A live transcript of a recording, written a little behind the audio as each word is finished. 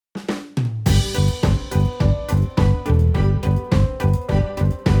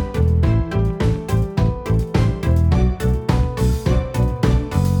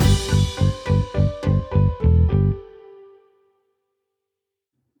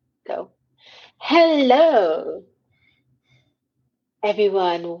go. Hello,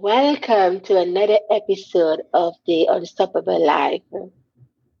 everyone. Welcome to another episode of the Unstoppable Life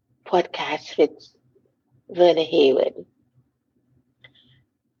podcast with Verna Hayward.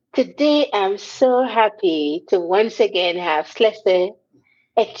 Today, I'm so happy to once again have Slester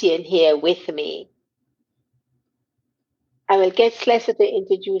Etienne here with me. I will get Slester to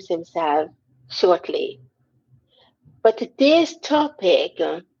introduce himself shortly. But today's topic,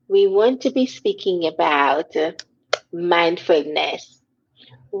 we want to be speaking about mindfulness.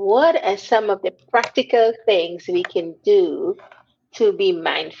 What are some of the practical things we can do to be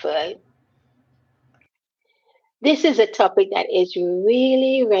mindful? This is a topic that is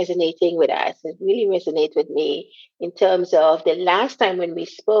really resonating with us. It really resonates with me in terms of the last time when we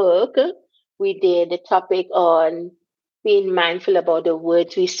spoke, we did the topic on being mindful about the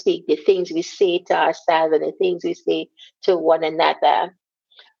words we speak, the things we say to ourselves, and the things we say to one another.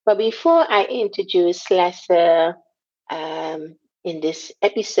 But before I introduce Lessa in this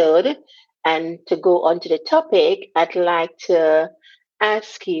episode and to go on to the topic, I'd like to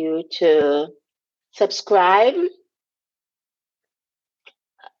ask you to subscribe,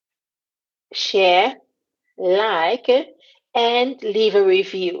 share, like, and leave a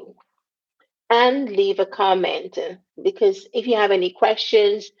review and leave a comment. Because if you have any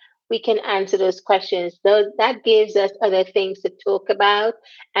questions, we can answer those questions. That gives us other things to talk about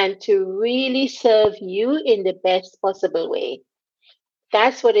and to really serve you in the best possible way.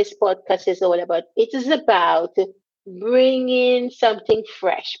 That's what this podcast is all about. It is about bringing something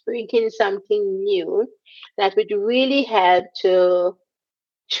fresh, bringing something new that would really help to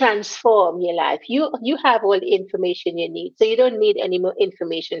transform your life. You have all the information you need, so you don't need any more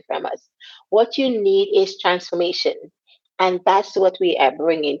information from us. What you need is transformation. And that's what we are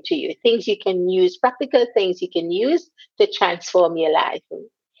bringing to you. Things you can use, practical things you can use to transform your life.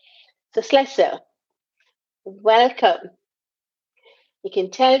 So, Slessor, welcome. You can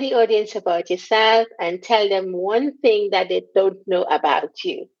tell the audience about yourself and tell them one thing that they don't know about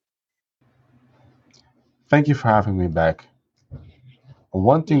you. Thank you for having me back.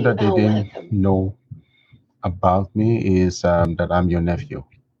 One thing You that they are didn't welcome. know about me is that I'm your nephew.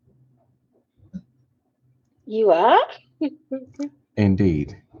 You are?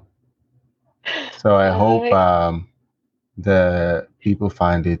 Indeed. So I hope uh, the people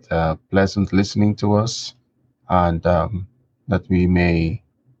find it pleasant listening to us and that we may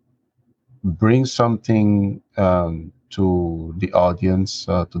bring something to the audience,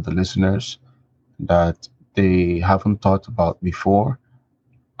 to the listeners that they haven't thought about before,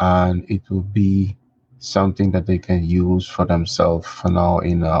 and it will be something that they can use for themselves for now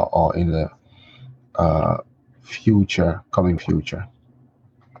or in the uh, coming future.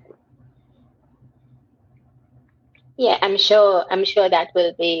 yeah, I'm sure that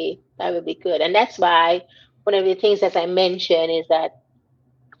will be good. And that's why one of the things as I mentioned is that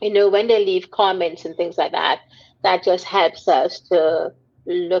when they leave comments and things like that, that just helps us to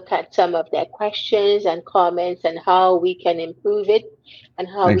look at some of their questions and comments and how we can improve it and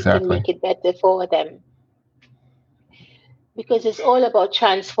how we can Exactly. make it better for them. Because it's all about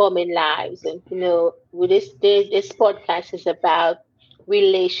transforming lives. And with this podcast is about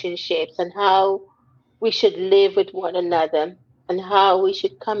relationships and how we should live with one another and how we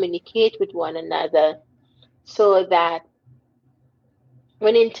should communicate with one another so that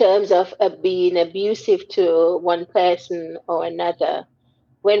when in terms of being abusive to one person or another,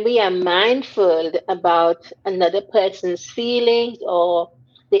 when we are mindful about another person's feelings or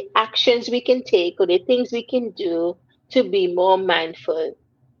the actions we can take or the things we can do to be more mindful,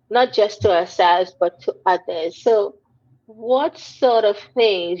 not just to ourselves but to others. So what sort of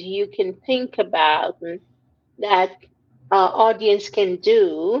things you can think about that our audience can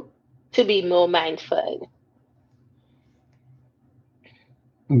do to be more mindful?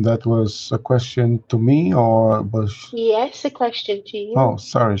 That was a question to me, or was? Yes, a question to Oh, you.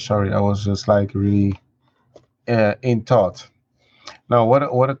 sorry. I was just like really in thought. Now,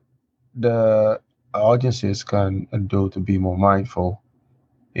 what the audiences can do to be more mindful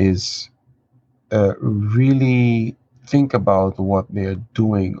is really think about what they're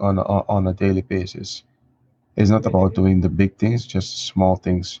doing on a daily basis. It's not about Mhm. doing the big things, just small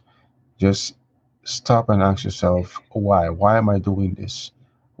things. Just stop and ask yourself, why? Why am I doing this?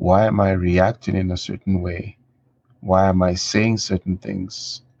 Why am I reacting in a certain way? Why am I saying certain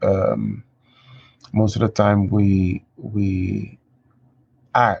things? Most of the time, we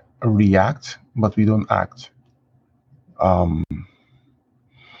react, but we don't act, um,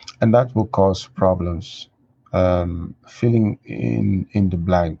 and that will cause problems. Filling in the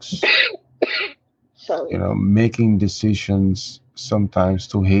blanks, Sorry. making decisions sometimes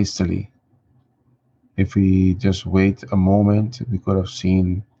too hastily. If we just wait a moment, we could have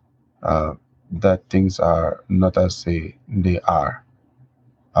seen uh, that things are not as they are.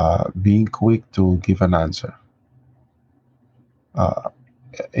 Being quick to give an answer. Uh,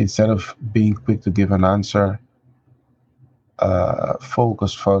 Instead of being quick to give an answer,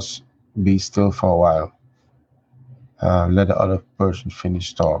 focus first, be still for a while, let the other person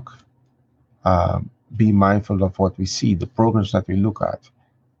finish talk. Be mindful of what we see, the programs that we look at.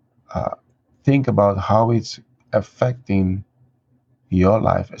 Uh, think about how it's affecting your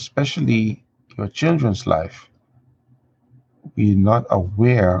life, especially your children's life. We're not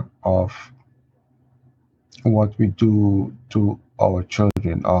aware of what we do to our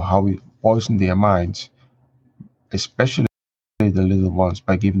children or how we poison their minds, especially the little ones,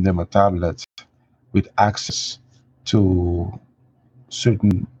 by giving them a tablet with access to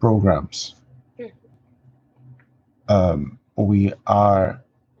certain programs. We are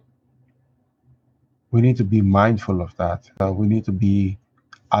we need to be mindful of that. We need to be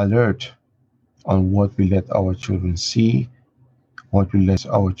alert on what we let our children see, what we let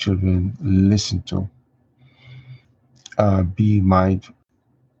our children listen to. Be mindful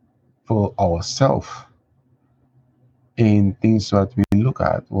ourselves in things that we look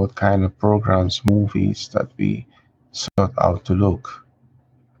at, what kind of programs, movies that we sought out to look,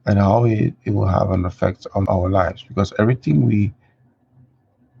 and how it will have an effect on our lives. Because everything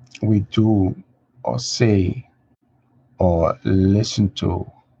we do or say or listen to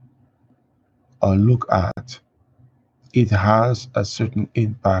or look at, it has a certain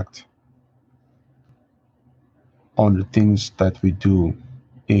impact on the things that we do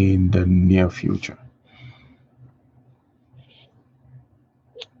in the near future.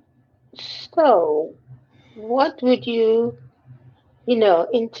 So, what would you,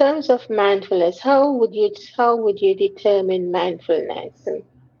 in terms of mindfulness, how would you determine mindfulness?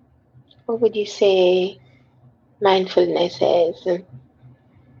 What would you say mindfulness is?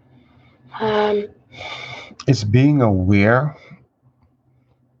 Um, It's being aware,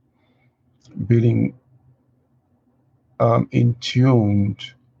 being in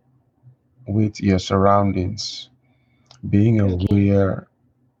tuned with your surroundings, being okay. aware,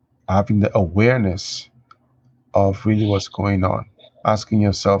 having the awareness of really what's going on, asking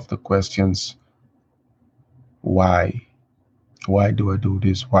yourself the questions: why? Why do I do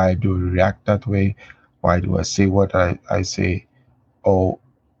this? Why do I react that way? Why do I say what I say? Or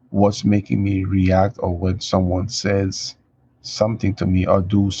what's making me react, or when someone says something to me or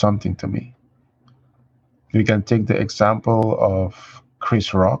do something to me? We can take the example of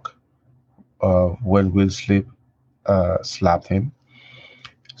Chris Rock, when Will Smith slapped him.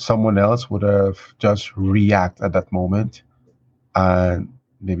 Someone else would have just react at that moment and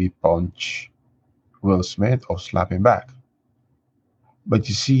maybe punch Will Smith or slap him back. But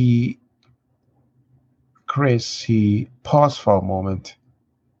you see, Chris, he paused for a moment,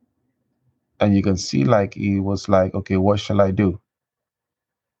 and you can see like he was like, okay, what shall I do?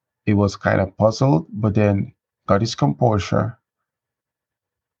 He was kind of puzzled, but then got his composure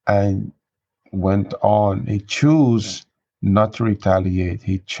and went on. He chose not to retaliate.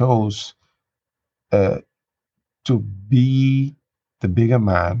 He chose uh, to be the bigger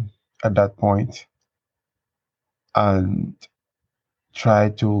man at that point and try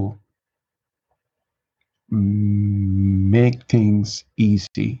to make things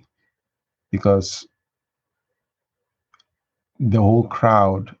easy, because the whole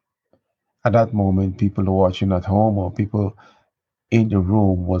crowd at that moment, people watching at home or people in the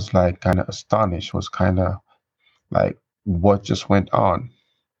room, was like kind of astonished, was kind of like, what just went on?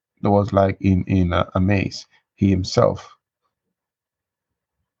 There was like in a maze. He himself,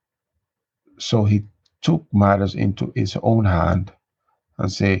 so he took matters into his own hand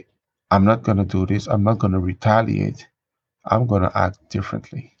and say, I'm not going to do this. I'm not going to retaliate. I'm going to act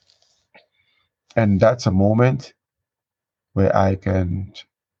differently. And that's a moment where I can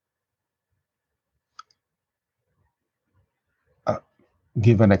uh,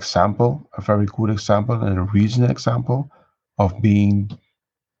 give an example, a very good example and a recent example of being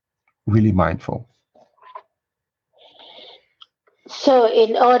really mindful. So,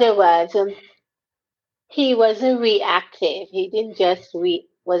 in other words, he wasn't reactive. He didn't just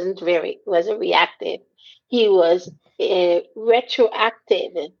wasn't reactive. He was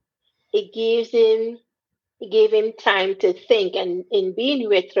retroactive. It gives him it gave him time to think, and in being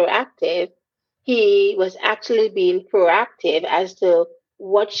retroactive, he was actually being proactive as to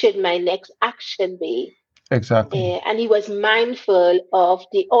what should my next action be. Exactly. And he was mindful of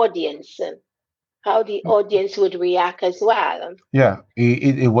the audience, how the audience would react as well. Yeah,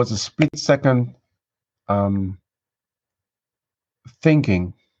 it was a split second um,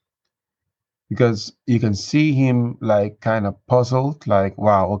 thinking, because you can see him like kind of puzzled, like,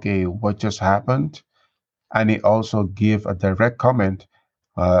 wow, okay, what just happened? And he also gave a direct comment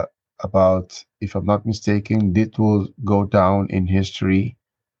uh, about, if I'm not mistaken, this will go down in history,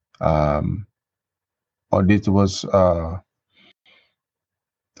 um, or this was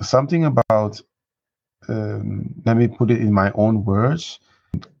something about, let me put it in my own words,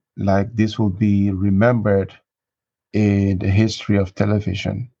 like this will be remembered in the history of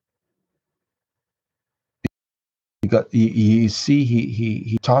television. Because you see,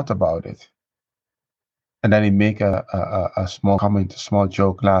 he thought about it, and then he make a small comment, a small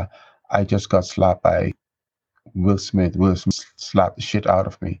joke. Lah, I just got slapped by Will Smith. Will Smith slapped the shit out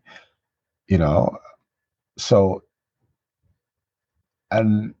of me, you know. So,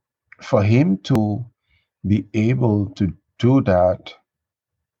 and for him to be able to do that,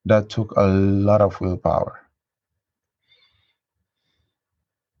 that took a lot of willpower.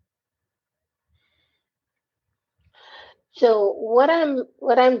 So what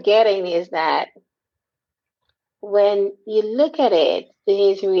I'm getting is that when you look at it,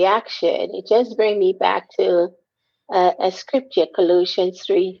 his reaction, it just brings me back to a scripture, Colossians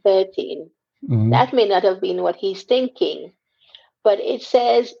 3:13. Hmm. That may not have been what he's thinking, but it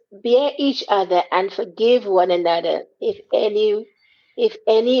says, "Bear each other and forgive one another if any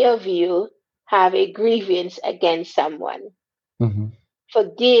of you have a grievance against someone. Hmm.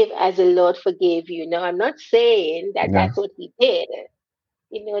 Forgive as the Lord forgave you." Now, I'm not saying that Yeah. that's what he did.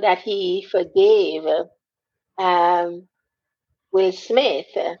 That he forgave um, Will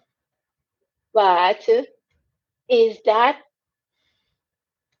Smith, but is that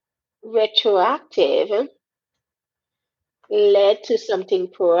retroactive led to something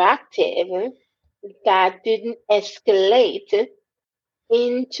proactive that didn't escalate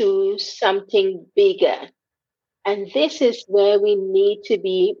into something bigger? And this is where we need to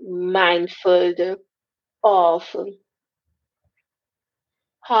be mindful of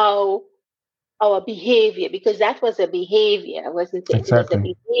how our behavior, because that was a behavior, wasn't it? It was a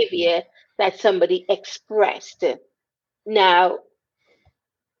Exactly. behavior that somebody expressed. Now,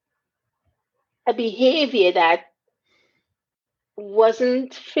 a behavior that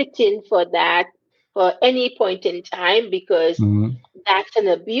wasn't fitting for that for any point in time, because Hmm. that's an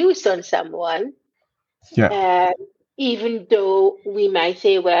abuse on someone. Yeah. Uh, Even though we might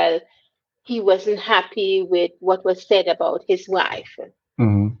say, well, he wasn't happy with what was said about his wife,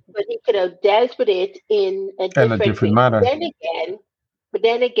 Hmm. but he could have dealt with it in a And a different different way. But matter.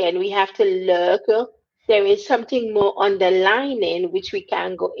 then again, we have to look. There is something more underlining which we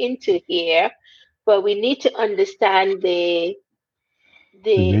can go into here, but we need to understand The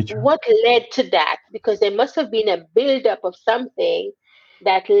the nature. what led to that, because there must have been a buildup of something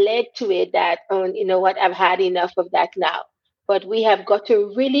that led to it, that, oh, you know what, I've had enough of that now. But we have got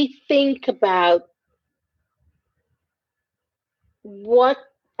to really think about what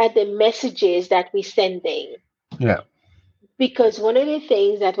are the messages that we're sending. Yeah. Because one of the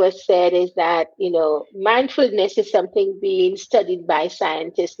things that was said is that, mindfulness is something being studied by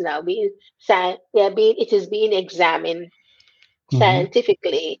scientists now. It is being examined Hmm.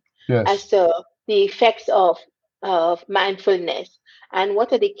 scientifically Yes. as to the effects of mindfulness, and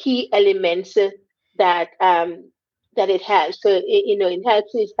what are the key elements that that it has. So it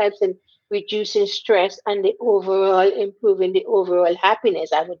helps in reducing stress and the overall improving the overall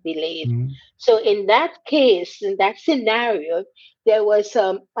happiness, I would believe. Hmm. So in that case, in that scenario, there was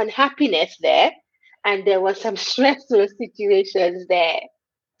some unhappiness there, and there was some stressful situations there.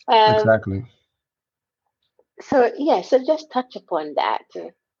 Um, Exactly. so yeah, so just touch upon that.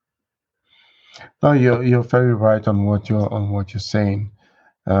 No, you're very right on what you're saying.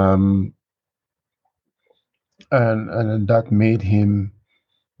 Um, and that made him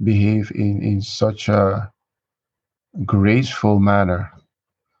behave in such a graceful manner.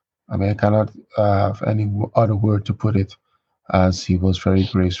 I mean, I cannot have any other word to put it, as he was very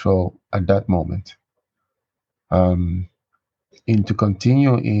graceful at that moment. Um, and to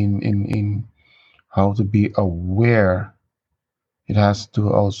continue in how to be aware, it has to do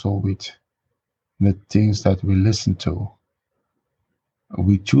also with the things that we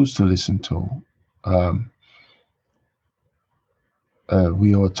choose to listen to. Um,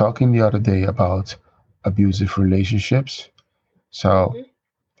 we were talking the other day about abusive relationships. So, Mhm.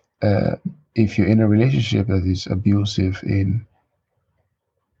 uh, if you're in a relationship that is abusive,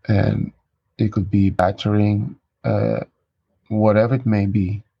 and it could be battering, whatever it may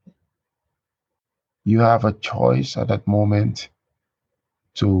be, you have a choice at that moment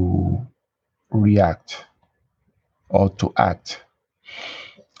to react or to act.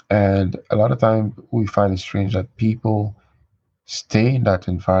 And a lot of time we find it strange that people stay in that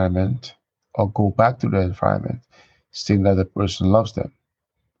environment or go back to the environment, saying that the person loves them.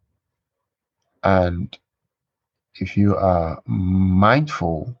 And if you are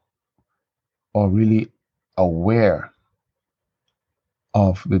mindful or really aware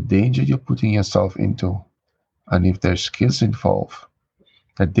of the danger you're putting yourself into, and if there's kids involved,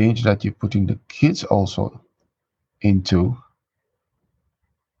 the danger that you're putting the kids also into,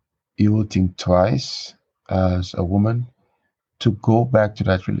 you will think twice as a woman to go back to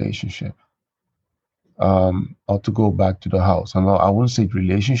that relationship, or to go back to the house. And I wouldn't say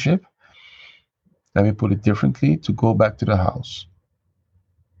relationship, let me put it differently, to go back to the house,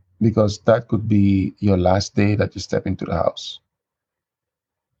 because that could be your last day that you step into the house.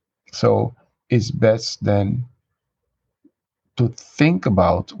 So it's best then to think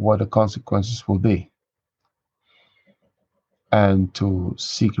about what the consequences will be and to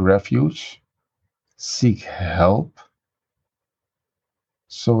seek refuge, seek help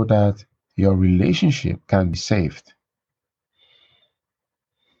so that your relationship can be saved.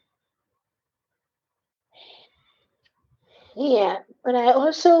 Yeah, but I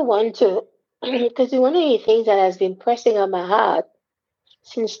also want to, because one of the things that has been pressing on my heart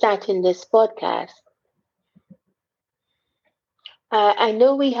since starting this podcast, I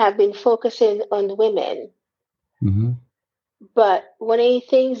know we have been focusing on women, Hmm. but one of the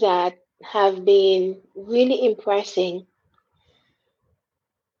things that have been really impressing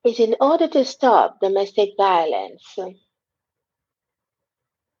is in order to stop domestic violence,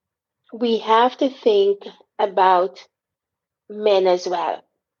 we have to think about men as well.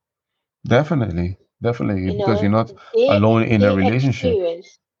 Definitely, definitely, You because you're know, not they alone in a they relationship.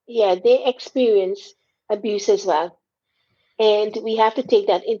 experience, yeah, they experience abuse as well. And we have to take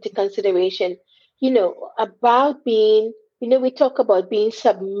that into consideration, about being, we talk about being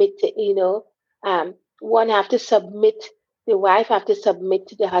submitted, one have to submit, the wife have to submit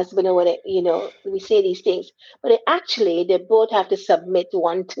to the husband or whatever, we say these things, but actually they both have to submit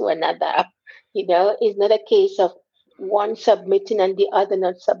one to another. It's not a case of one submitting and the other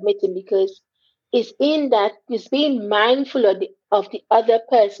not submitting, because it's being mindful of the other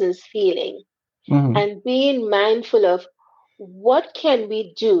person's feeling, Hmm. and being mindful of what can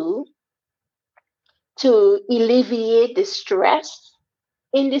we do to alleviate the stress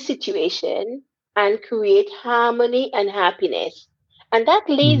in the situation and create harmony and happiness. And that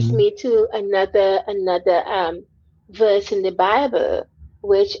leads Hmm. me to another verse in the Bible,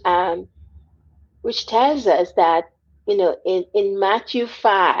 which which tells us that, in Matthew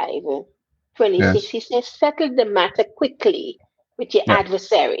 5:26, Yes. he says, settle the matter quickly with your Yeah.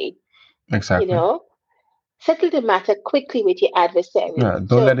 adversary. you Exactly. know Settle the matter quickly with your adversary. Yeah.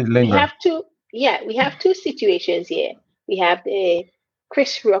 Don't So let it we linger. have two, yeah, we have two situations here. We have the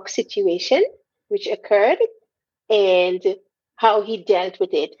Chris Rock situation, which occurred, and how he dealt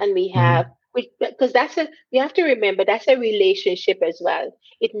with it. And we have, Hmm. because we have to remember that's a relationship as well.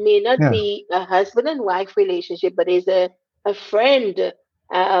 It may not Yeah. be a husband and wife relationship, but is a friend,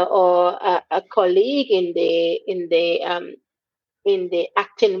 or a colleague in the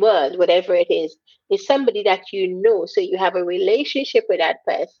acting world, whatever it is somebody that you know, so you have a relationship with that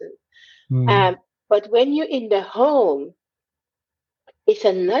person. Hmm. Um, but when you're in the home, it's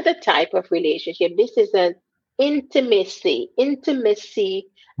another type of relationship. This is an intimacy,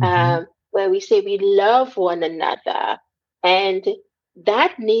 Hmm. where we say we love one another, and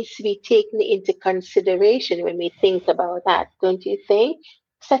that needs to be taken into consideration when we think about that, don't you think?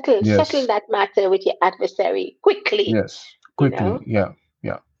 Settle Yes. that matter with your adversary quickly, Yes. you Quickly. know. Yeah.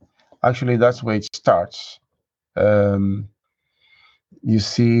 Yeah. Actually, that's where it starts. Um, you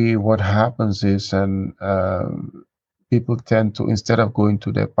see, what happens is, and people tend to, instead of going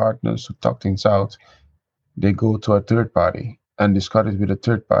to their partners to talk things out, they go to a third party and discuss it with a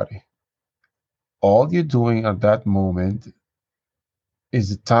third party. All you're doing at that moment is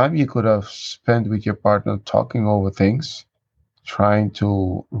the time you could have spent with your partner talking over things, trying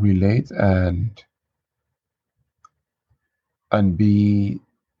to relate and be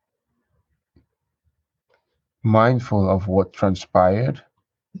mindful of what transpired,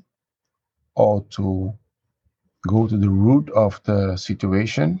 or to go to the root of the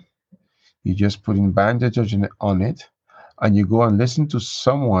situation. You're just putting bandages on it, and you go and listen to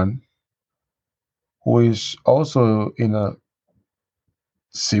someone who is also in a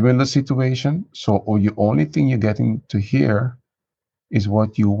similar situation. So, or the only thing you're getting to hear is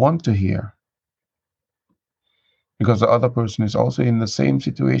what you want to hear, because the other person is also in the same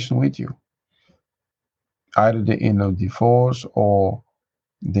situation with you. Either they're in a divorce, or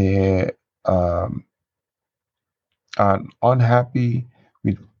they um, are unhappy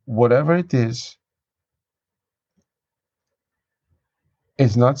with whatever it is.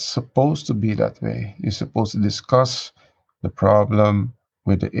 It's not supposed to be that way. You're supposed to discuss the problem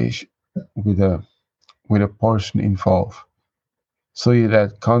with the issue, with the with the person involved, so you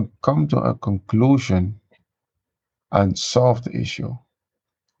that can come to a conclusion and solve the issue,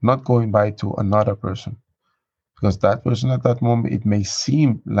 not going by to another person, because that person at that moment it may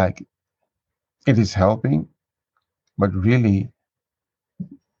seem like it is helping, but really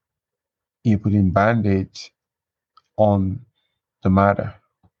you're putting band-aids on the matter,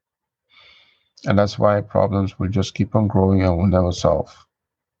 and that's why problems will just keep on growing and will never solve.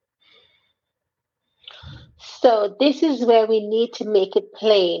 So this is where we need to make it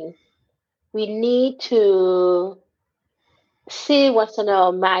plain. We need to say what's on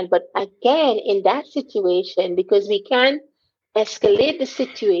our mind. But again, in that situation, because we can't escalate the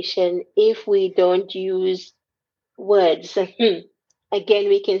situation if we don't use words. Again,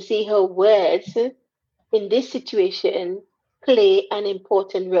 we can see how words in this situation play an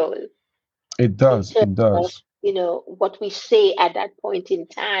important role It in does, it terms of, does. what we say at that point in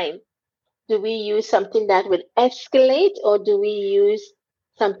time. Do we use something that will escalate or do we use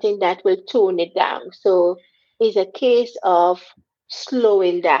something that will tone it down? So it's a case of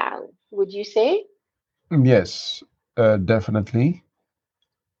slowing down, would you say? Yes, definitely.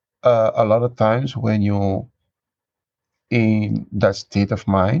 A lot of times when you're in that state of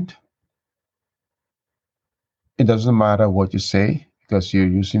mind, it doesn't matter what you say because you're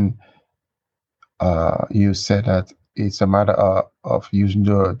using, you said that it's a matter of using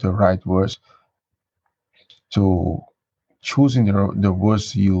the right words to choosing the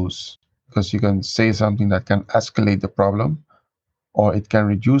words to use because you can say something that can escalate the problem or it can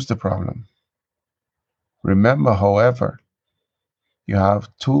reduce the problem. Remember, however, you have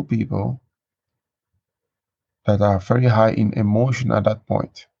two people that are very high in emotion at that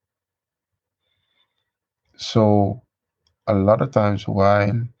point. So a lot of times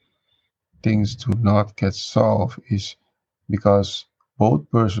why things do not get solved is because both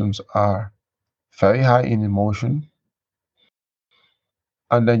persons are very high in emotion,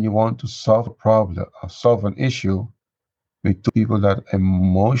 and then you want to solve a problem or solve an issue with two people that are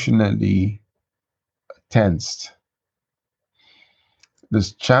emotionally tensed. The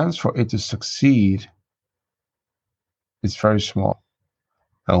chance for it to succeed is very small.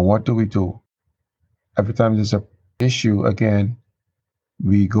 And what do we do? Every time there's a issue again,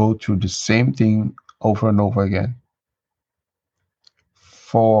 we go through the same thing over and over again.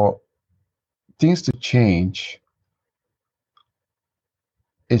 For things to change,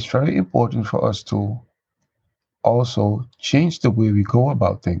 it's very important for us to also change the way we go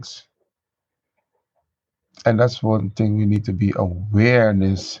about things. And that's one thing we need to be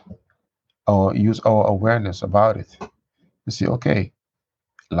awareness or use our awareness about it. You see, okay,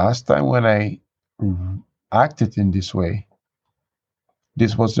 last time when I acted in this way,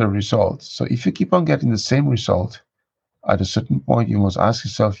 this was the result. So if you keep on getting the same result, at a certain point you must ask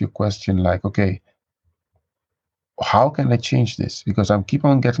yourself your question like, okay, how can I change this? Because I'm keep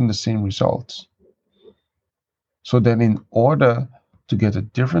on getting the same results. So then in order to get a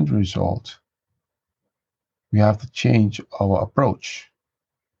different result, we have to change our approach.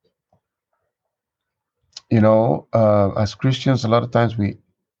 As Christians, a lot of times we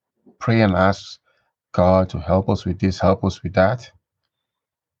pray and ask God to help us with this, help us with that.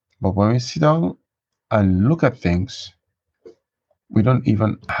 But when we sit down and look at things, we don't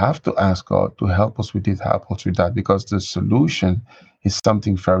even have to ask God to help us with this, help us with that, because the solution is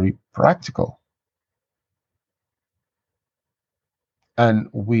something very practical. And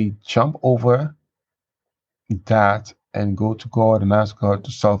we jump over that and go to God and ask God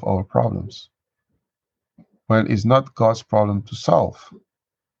to solve our problems. Well, it's not God's problem to solve,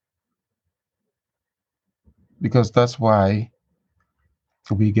 because that's why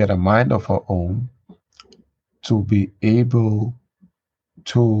we get a mind of our own to be able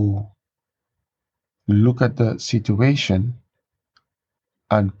to look at the situation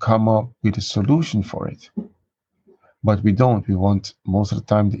and come up with a solution for it. But we don't. We want most of the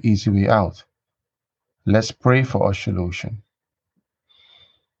time the easy way out. Let's pray for a solution.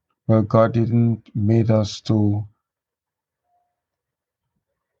 Well, God didn't made us to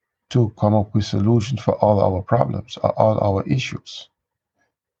come up with solutions for all our problems or all our issues.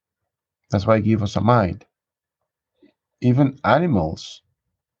 That's why He gave us a mind. Even animals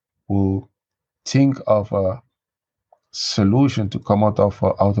will think of a solution to come out of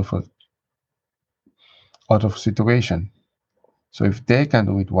a situation. So if they can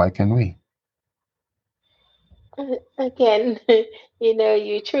do it, why can we? Again,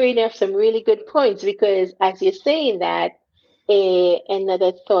 you're throwing up some really good points because as you're saying that,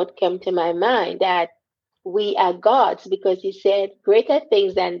 another thought came to my mind that we are gods because he said, greater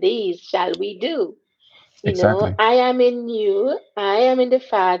things than these shall we do. Exactly. I am in you, I am in the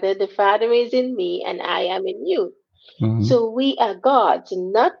Father is in me, and I am in you. Mm-hmm. So we are gods,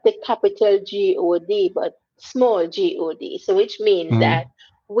 not the capital God, but small God. So which means Mm-hmm. that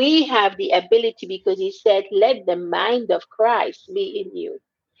we have the ability because he said, let the mind of Christ be in you.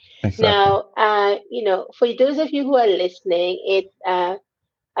 Exactly. Now, for those of you who are listening,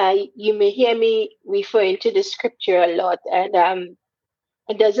 you may hear me referring to the scripture a lot, and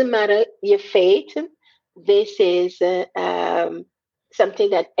it doesn't matter your faith. This is something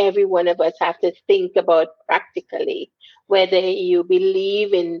that every one of us have to think about practically, whether you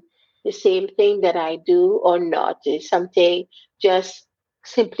believe in the same thing that I do or not. Is something just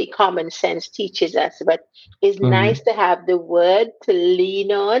simply common sense teaches us, but it's Mm-hmm. nice to have the word to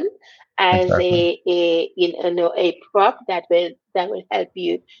lean on as Exactly. a prop that will help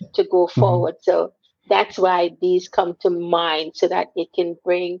you to go Mm-hmm. forward. So that's why these come to mind so that it can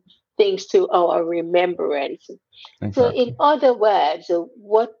bring things to our remembrance. So, in Exactly. other words,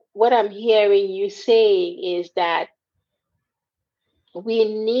 what I'm hearing you saying is that we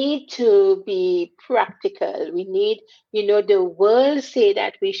need to be practical. We need, the world say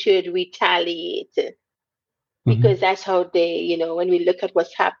that we should retaliate Mm-hmm. because that's how when we look at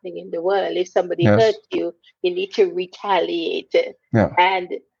what's happening in the world, if somebody Yes. hurts you, you need to retaliate. Yeah. And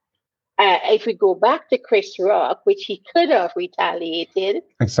if we go back to Chris Rock, which he could have retaliated,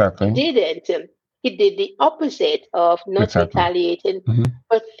 he Exactly. didn't. He did the opposite of not Exactly. retaliating, Mm-hmm.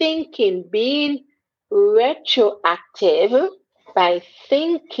 but thinking, being retroactive by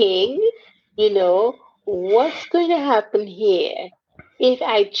thinking, what's going to happen here if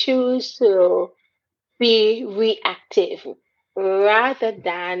I choose to be reactive rather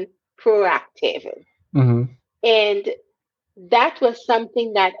than proactive. Mm-hmm. And that was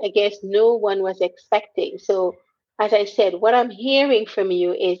something that I guess no one was expecting. So, as I said, what I'm hearing from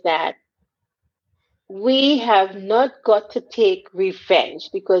you is that we have not got to take revenge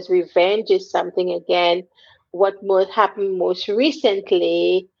because revenge is something, again, what most happened most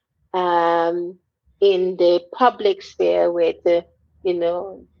recently um, in the public sphere with,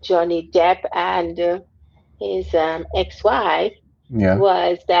 Johnny Depp and his ex-wife Yeah.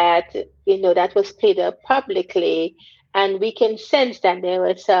 was that that was played up publicly, and we can sense that there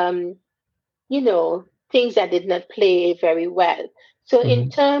were some things that did not play very well. So in Mm-hmm.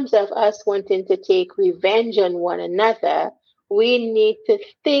 terms of us wanting to take revenge on one another, we need to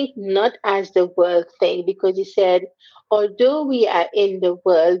think not as the world thing, because he said, although we are in the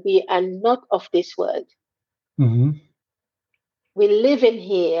world, we are not of this world. Mm-hmm. We live in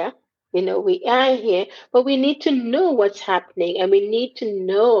here, we are here, but we need to know what's happening and we need to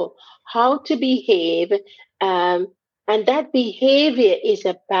know how to behave. Um, and that behavior is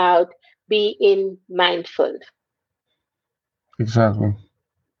about being mindful. Exactly.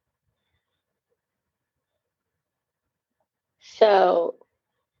 So,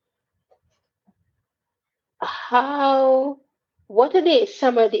 how, what are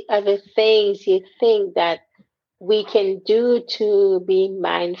some of the other things you think that we can do to be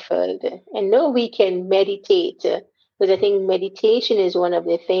mindful? And know we can meditate, because I think meditation is one of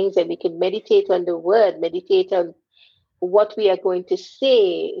the things that we can meditate on the word, meditate on what we are going to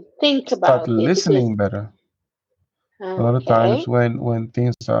say, think Start about it. Because, listening better. A lot of times okay, when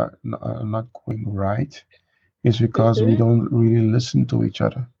things are not going right, it's because we mm-hmm, don't really listen to each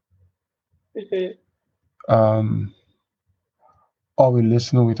other. mm-hmm, Um, or we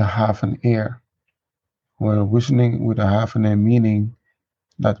listen with a half an ear. We're listening with a half an ear, meaning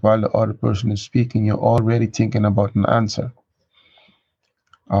that while the other person is speaking, you're already thinking about an answer.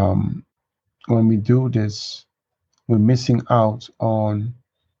 Um, when we do this, we're missing out on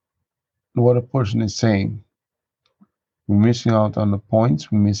what a person is saying. We're missing out on the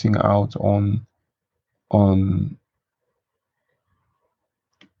points. We're missing out on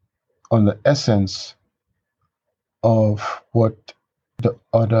on the essence of what the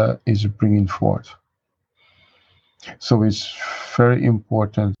other is bringing forth. So it's very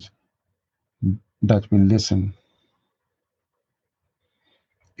important that we listen.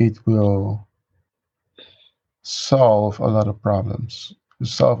 It will solve a lot of problems,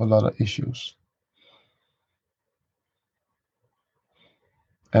 solve a lot of issues.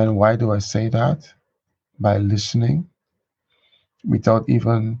 And why do I say that? By listening without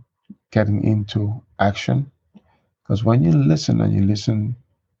even getting into action. Because when you listen and you listen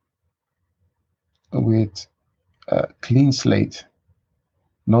with a clean slate,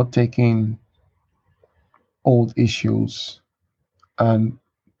 not taking old issues and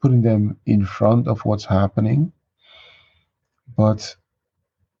putting them in front of what's happening, but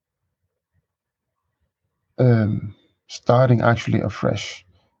um, starting actually afresh,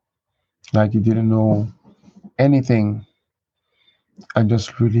 like you didn't know anything, and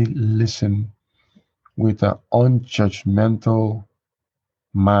just really listen with an unjudgmental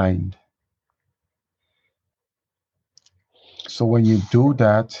mind. So when you do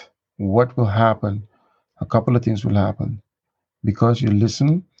that, what will happen? A couple of things will happen. Because you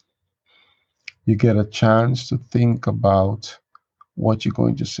listen, you get a chance to think about what you're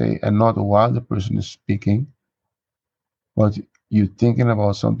going to say, and not while the person is speaking, but you're thinking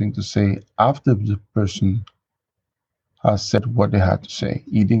about something to say after the person has said what they had to say.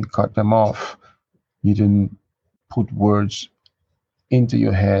 You didn't cut them off. You didn't put words into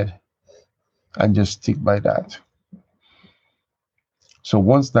your head and just stick by that. So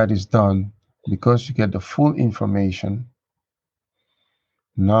once that is done, because you get the full information,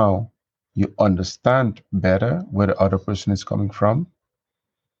 now you understand better where the other person is coming from.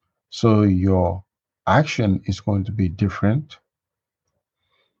 So your action is going to be different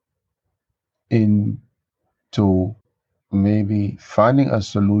into maybe finding a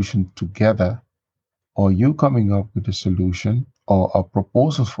solution together, or you coming up with a solution or a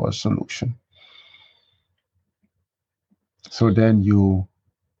proposal for a solution. So then you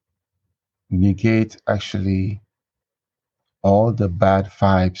negate actually all the bad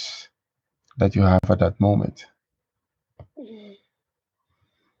vibes that you have at that moment. Mhm.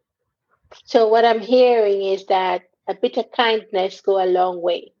 So what I'm hearing is that a bit of kindness go a long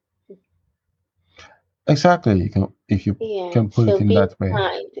way. Exactly. You can, if you Yeah. can put it So in being that way.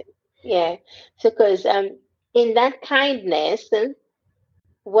 kind. Yeah. So because in that kindness,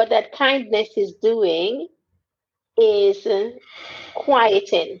 what that kindness is doing is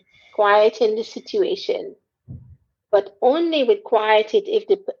quieting the situation, but only with quiet it if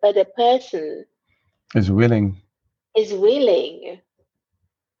the other person Is willing, is willing.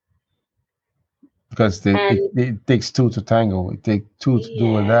 because And it takes two to tango. It takes two to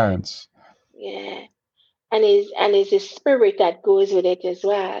do a yeah, dance. yeah, and is a spirit that goes with it as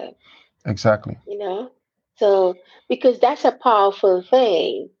well, Exactly. you know. So because that's a powerful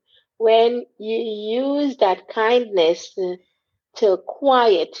thing when you use that kindness to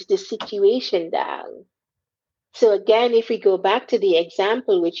quiet the situation down. So again, if we go back to the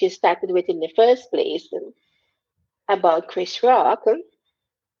example which you started with in the first place about Chris Rock,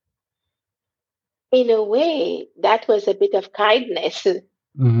 in a way, that was a bit of kindness.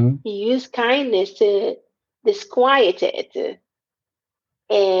 Mm-hmm. He used kindness to disquiet it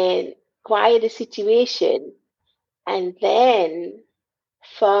and quiet the situation, and then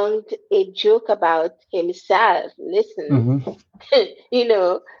found a joke about himself. Listen, Mm-hmm. you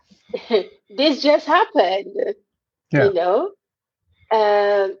know, this just happened, Yeah. you know.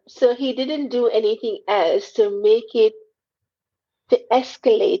 So he didn't do anything else to make it, to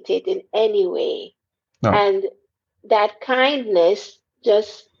escalate it in any way. No. And that kindness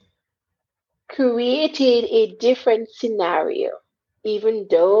just created a different scenario, even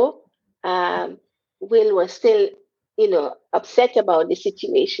though um, Will was still, upset about the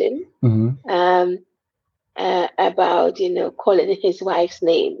situation, Mm-hmm. um, about, calling his wife's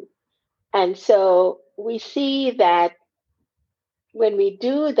name. And so we see that when we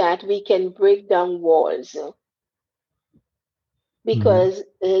do that, we can break down walls Mm-hmm. because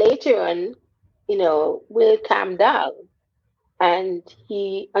later on, Will calm down and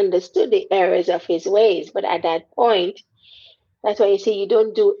he understood the errors of his ways. But at that point, that's why you say you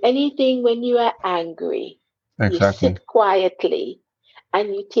don't do anything when you are angry. You Exactly. sit quietly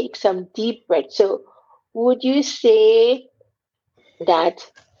and you take some deep breath. So, would you say that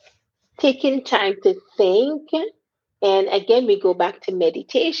taking time to think, and again, we go back to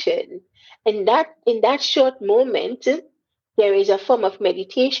meditation, and that in that short moment, there is a form of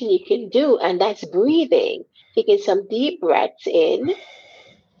meditation you can do, and that's breathing, taking some deep breaths in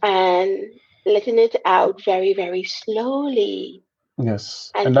and letting it out very, very slowly.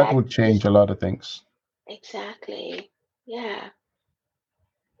 Yes. And And that that would change just a lot of things. exactly. Yeah.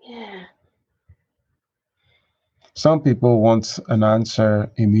 Yeah. Some people want an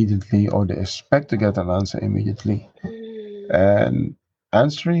answer immediately, or they expect to get an answer immediately. Mm, And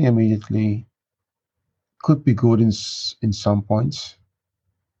answering immediately could be good in some points,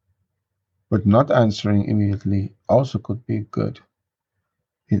 but not answering immediately also could be good.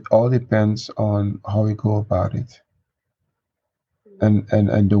 It all depends on how you go about it, mm.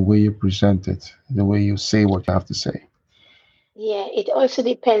 and the way you present it, the way you say what you have to say. Yeah, it also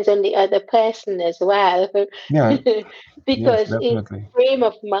depends on the other person as well, Yeah, yes, because it's definitely. frame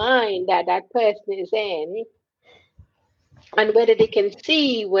of mind that that person is in, and whether they can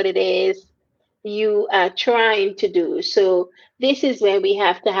see what it is you are trying to do. So this is where we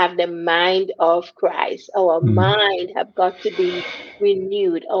have to have the mind of Christ. Our Hmm. mind have got to be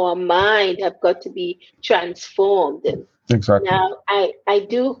renewed. Our mind have got to be transformed. Exactly. Now, I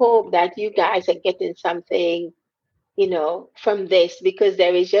do hope that you guys are getting something, from this, because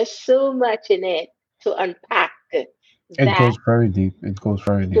there is just so much in it to unpack It that goes very deep. It goes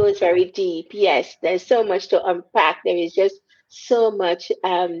very it deep. goes very deep. Yes, there's so much to unpack. There is just so much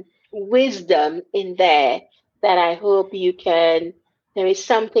wisdom in there that I hope there is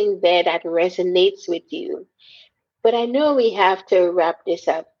something there that resonates with you. But I know we have to wrap this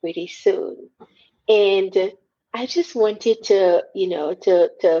up pretty soon. And I just wanted to,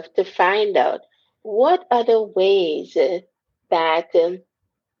 to find out what other ways that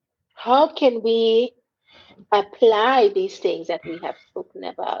how can we apply these things that we have spoken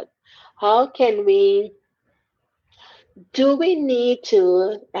about? How can we, do we need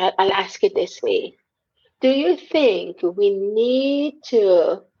to, I'll ask it this way. Do you think we need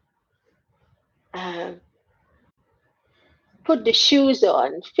to um, put the shoes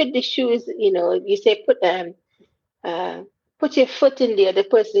on, fit the shoes, you say uh, put your foot in the other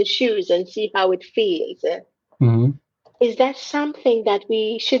person's shoes and see how it feels? Hmm. Is that something that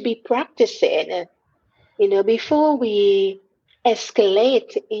we should be practicing, before we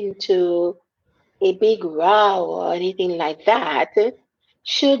escalate into a big row or anything like that?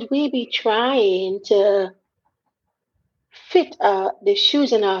 Should we be trying to fit the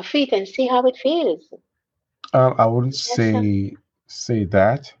shoes on our feet and see how it feels? I wouldn't Is that some? say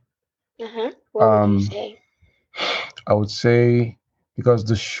that. Uh-huh. What would you Um, say? I would say because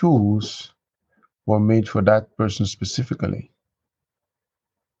the shoes were made for that person specifically.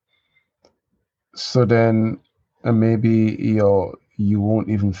 So then maybe you won't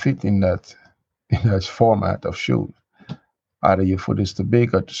even fit in that in that format of shoe. Either your foot is too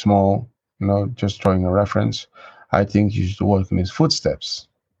big or too small. Just drawing a reference. I think you should walk in his footsteps.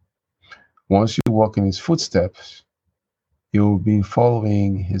 Once you walk in his footsteps, you'll be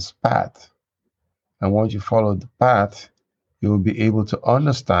following his path. And once you follow the path, you'll be able to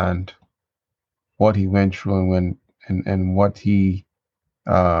understand what he went through and what he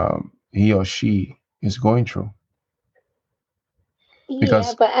or she is going through. Yeah,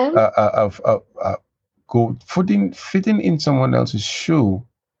 Because but go fitting in someone else's shoe,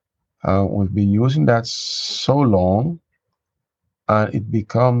 we've been using that so long, and it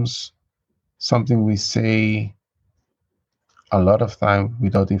becomes something we say a lot of time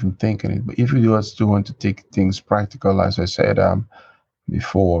without even thinking it. But if you just do want to take things practical, as I said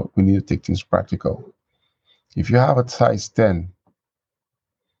before, we need to take things practical. If you have a size 10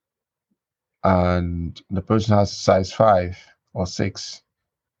 and the person has a size 5 or 6,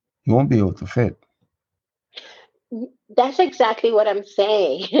 you won't be able to fit. that's exactly what I'm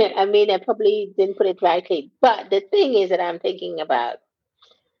saying. I mean, I probably didn't put it rightly, but the thing is that I'm thinking about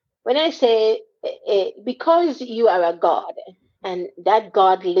when I say, because you are a God and that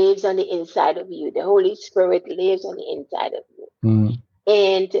God lives on the inside of you, the Holy Spirit lives on the inside of you. Mm-hmm.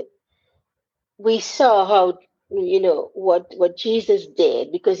 And we saw how, what Jesus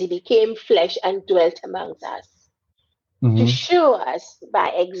did, because he became flesh and dwelt amongst us to Mm-hmm. show us by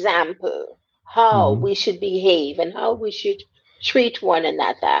example how Mm-hmm. we should behave and how we should treat one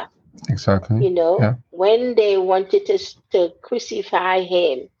another. Exactly. Yeah. When they wanted to crucify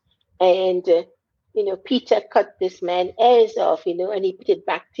him, and Peter cut this man ears off, and he put it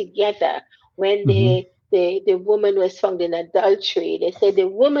back together. When Mm-hmm. the woman was found in adultery, they said the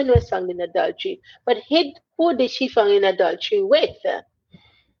woman was found in adultery, but who did she found in adultery with?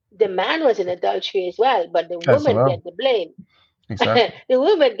 The man was in adultery as well, but the As woman well. get the blame. Exactly. The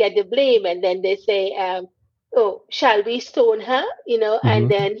women get the blame, and then they say, "Oh, shall we stone her?" And Mm-hmm.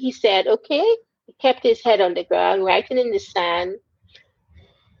 then he said, "Okay." He kept his head on the ground, writing in the sand.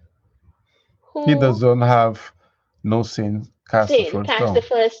 He Who doesn't have no sin, cast the sinned? first Cast the stone.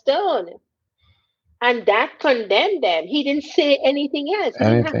 first stone, and that condemned them. He didn't say anything else. He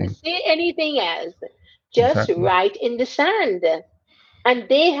didn't have to Anything. say anything else. Just Exactly. write in the sand, and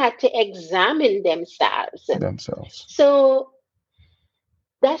they had to examine themselves. Themselves. So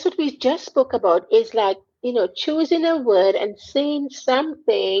that's what we just spoke about, is like, choosing a word and saying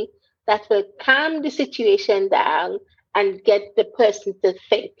something that will calm the situation down and get the person to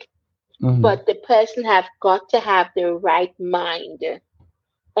think. Mm-hmm. But the person have got to have the right mind.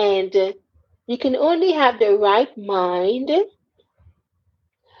 And you can only have the right mind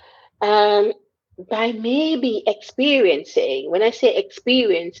um, by maybe experiencing. When I say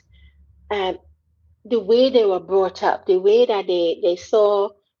experience, um, the way they were brought up, the way that they saw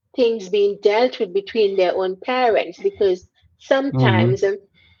things being dealt with between their own parents, because Mm-hmm. sometimes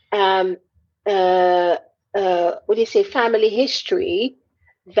um, uh, what do you say, family history,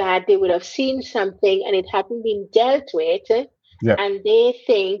 that they would have seen something and it hadn't been dealt with, Yeah. and they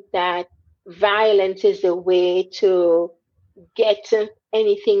think that violence is the way to get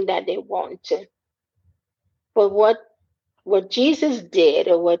anything that they want. But what Jesus did,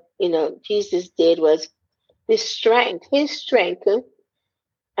 or what Jesus did, was his strength. His strength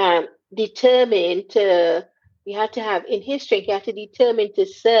determined to. You have to have in his strength. You have to determine to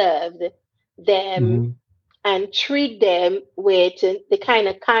serve them Hmm. and treat them with the kind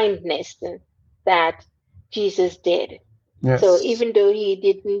of kindness that Jesus did. So Yes. even though he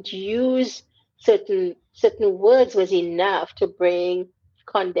didn't use certain words was enough to bring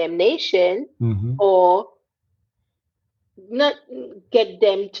condemnation Hmm. or not get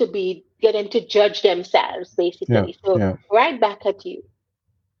them to judge themselves Yeah. basically. So Yeah. right back at you.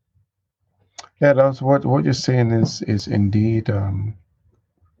 Yeah. That's what you're saying is indeed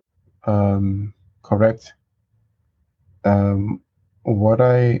correct. Um, what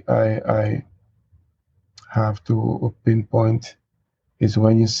I have to pinpoint is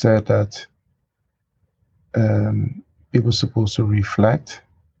when you said that people supposed to reflect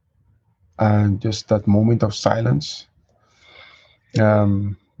and just that moment of silence.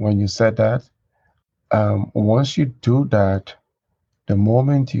 Hmm. When you said that, once you do that, the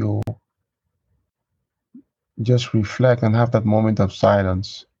moment you just reflect and have that moment of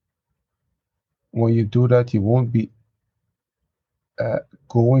silence, when you do that, you won't be uh,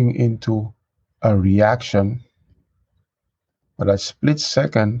 going into a reaction, but a split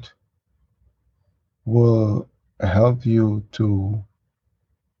second will help you to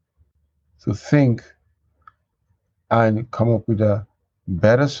think and come up with a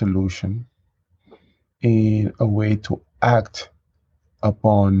better solution in a way to act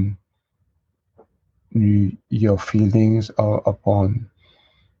upon your feelings or upon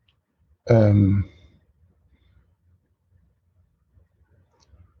um,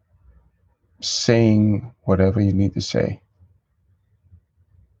 saying whatever you need to say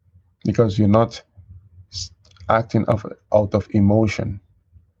because you're not acting out of emotion,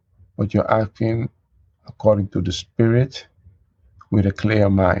 but you're acting according to the spirit with a clear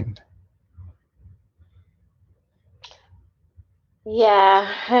mind.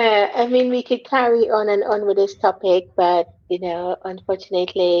 Yeah, I mean, we could carry on and on with this topic, but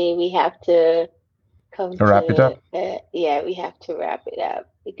unfortunately, we have to come To wrap it to up. yeah, we have to wrap it up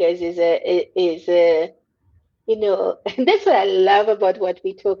because it is a that's what I love about what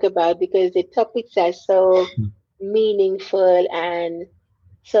we talk about, because the topics are so meaningful and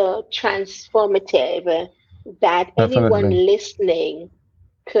so transformative, that anyone Definitely. listening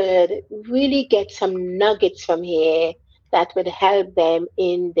could really get some nuggets from here that would help them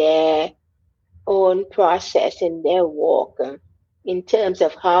in their own process, in their walk, in terms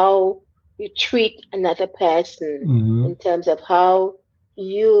of how you treat another person, Hmm. in terms of how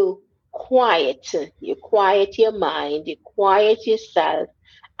you you quiet your mind, you quiet yourself,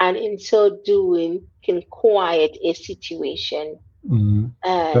 and in so doing can quiet a situation. Hmm.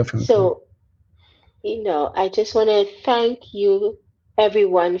 Definitely. So I just want to thank you,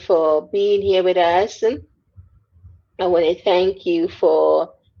 everyone, for being here with us. I want to thank you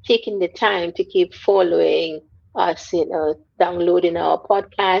for taking the time to keep following us, downloading our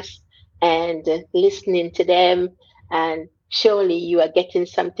podcasts and listening to them. And surely you are getting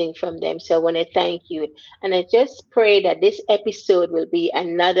something from them. So I want to thank you. And I just pray that this episode will be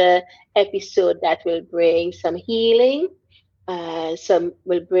another episode that will bring some healing, some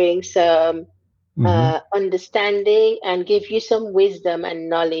will bring some Hmm. understanding, and give you some wisdom and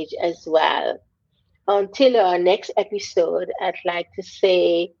knowledge as well. Until our next episode, I'd like to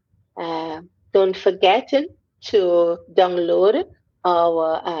say, don't forget to download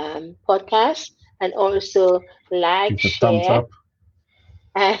our podcast, and also like, Give a thumbs share, up.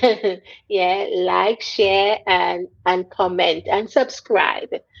 yeah, like, share, and comment and subscribe.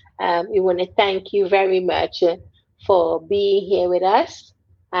 We want to thank you very much for being here with us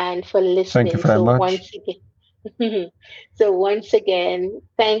and for Thank you listening. very So much. once again, so once again,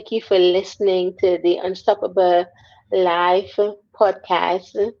 thank you for listening to the Unstoppable Life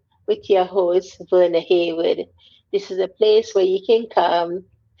podcast with your host Verna Haywood. This is a place where you can come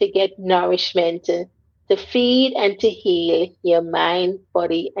to get nourishment, to feed and to heal your mind,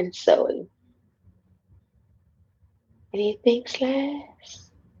 body, and soul. Anything, Slash?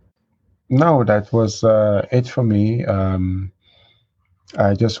 No, that was it for me.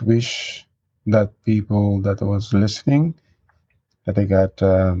 I just wish that people that was listening that they got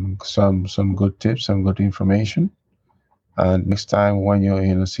some good tips, some good information. And next time when you're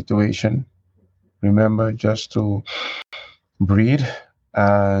in a situation, remember just to breathe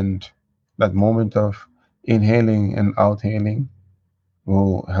and That moment of inhaling and outhailing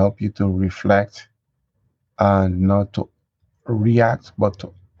will help you to reflect and not to react, but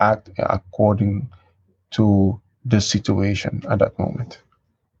to act according to the situation at that moment.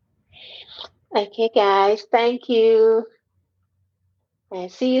 Okay, guys, thank you.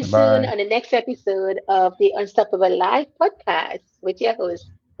 And see you soon Goodbye. on the next episode of the Unstoppable Life podcast with your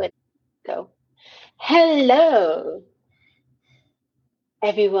host, Go. Hello,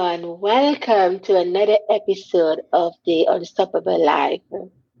 everyone. Welcome to another episode of the Unstoppable Life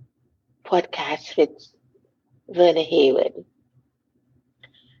podcast with Verna Hayward.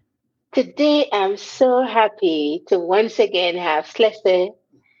 Today, I'm so happy to once again have Slester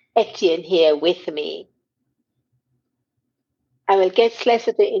Etienne here with me. I will get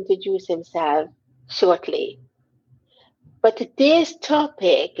Slester to introduce himself shortly. But today's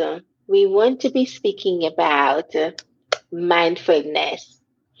topic, we want to be speaking about mindfulness.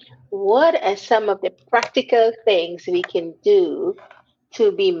 What are some of the practical things we can do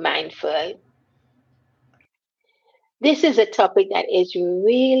to be mindful? This is a topic that is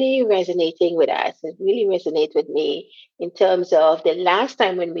really resonating with us. It really resonates with me in terms of the last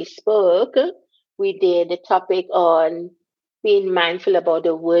time when we spoke, we did the topic on being mindful about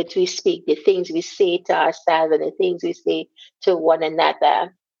the words we speak, the things we say to ourselves, and the things we say to one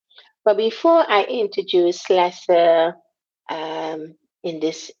another. But before I introduce Lesser in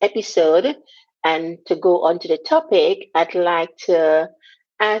this episode and to go on to the topic, I'd like to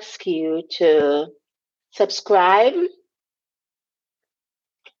ask you to subscribe,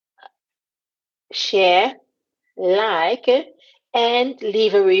 share, like, and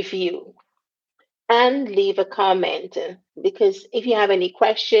leave a review and leave a comment. Because if you have any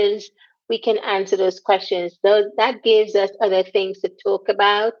questions, we can answer those questions. That gives us other things to talk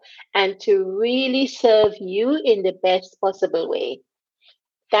about and to really serve you in the best possible way.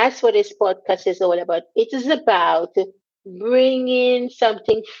 That's what this podcast is all about. It is about bringing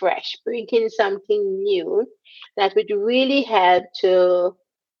something fresh, bringing something new that would really help to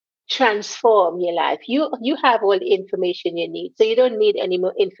transform your life. You have all the information you need, so you don't need any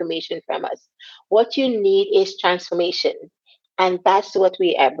more information from us. What you need is transformation, and that's what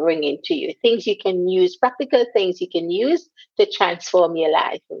we are bringing to you. Things you can use, practical things you can use to transform your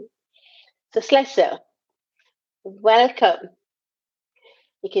life. So, Slessor, welcome.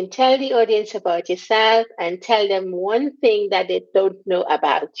 You can tell the audience about yourself and tell them one thing that they don't know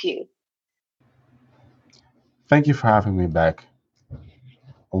about you. Thank you for having me back.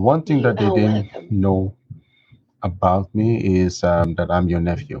 One thing You that they are didn't welcome. know about me is that I'm your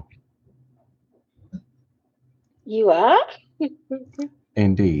nephew. You are?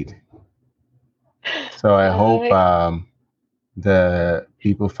 Indeed. So I hope uh, the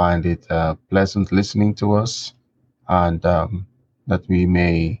people find it pleasant listening to us, and that we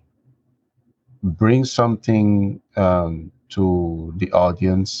may bring something to the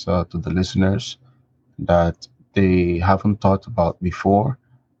audience, to the listeners, that they haven't thought about before,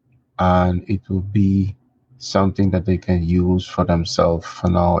 and it will be something that they can use for themselves for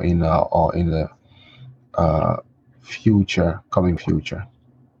now in or in the uh, coming future.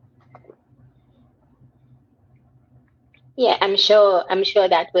 yeah, I'm sure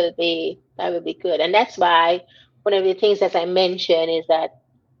that will be good. And that's why one of the things that I mentioned is that,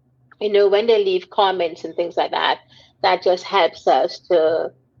 when they leave comments and things like that, that just helps us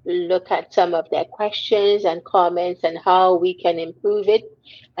to look at some of their questions and comments and how we can improve it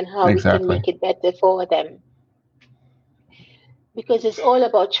and how we can Exactly. make it better for them. Because it's all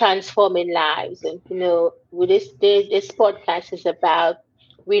about transforming lives. And with this podcast is about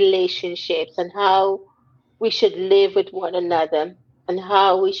relationships and how we should live with one another and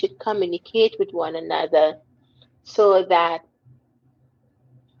how we should communicate with one another, so that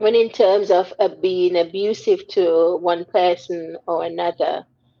when in terms of being abusive to one person or another,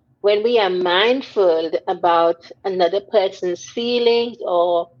 when we are mindful about another person's feelings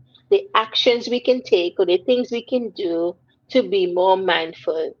or the actions we can take or the things we can do to be more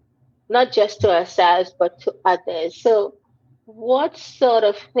mindful, not just to ourselves, but to others. So, what sort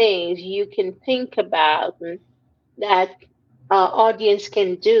of things you can think about that our audience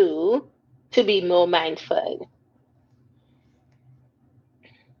can do to be more mindful?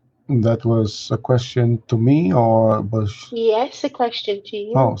 That was a question to me, or was? Yes, a question to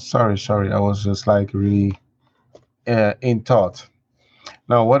Oh, you. sorry. I was just like really in thought.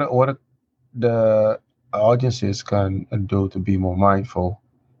 Now, what the audiences can do to be more mindful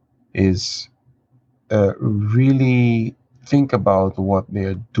is really think about what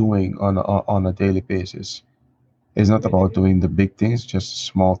they're doing on a daily basis. It's not about Mhm. doing the big things, just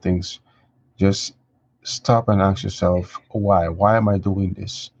small things. Just stop and ask yourself, why? Why am I doing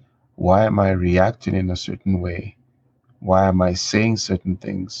this? Why am I reacting in a certain way? Why am I saying certain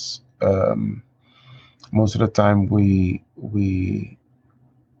things? Most of the time, we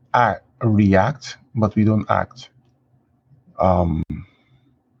react, but we don't act, um,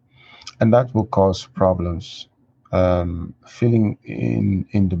 and that will cause problems. Filling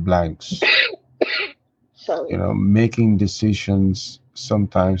in the blanks, Sorry. making decisions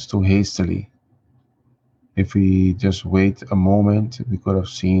sometimes too hastily. If we just wait a moment, we could have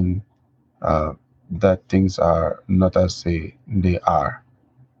seen uh, that things are not as they are.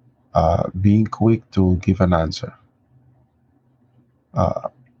 Being quick to give an answer. Uh,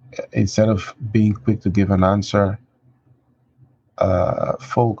 Instead of being quick to give an answer,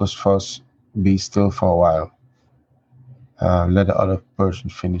 focus first, be still for a while, let the other person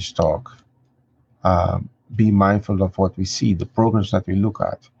finish talk. Be mindful of what we see, the programs that we look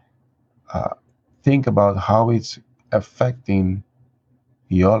at. Uh, think about how it's affecting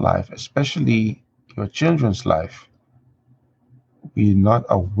your life, especially your children's life. We're not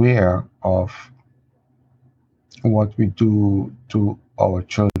aware of what we do to our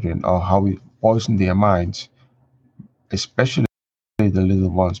children or how we poison their minds, especially the little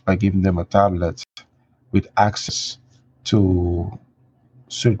ones, by giving them a tablet with access to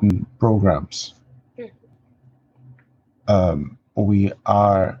certain programs. We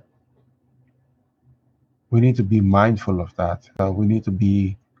are we need to be mindful of that. We need to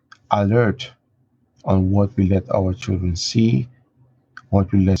be alert on what we let our children see,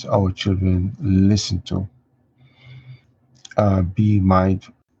 what we let our children listen to. Be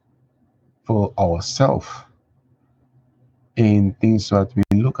mindful ourselves in things that we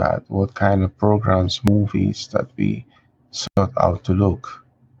look at, what kind of programs, movies that we sought out to look,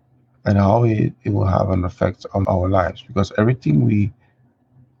 and how it will have an effect on our lives. Because everything we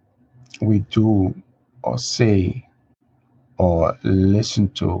do or say or listen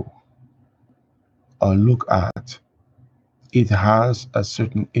to or look at, it has a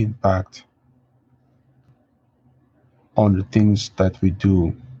certain impact on the things that we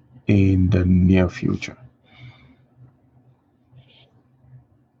do in the near future.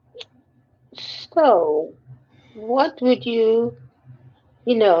 So, what would in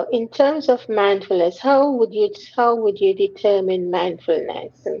terms of mindfulness, how would you determine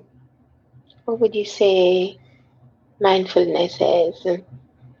mindfulness? What would you say mindfulness is?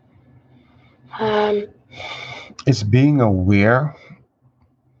 Um, It's being aware,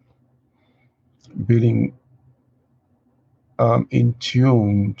 being in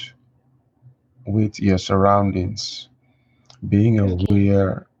tuned with your surroundings, being okay.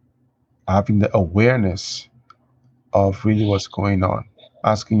 aware, having the awareness of really what's going on,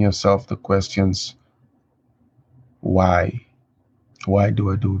 asking yourself the questions: why? Why do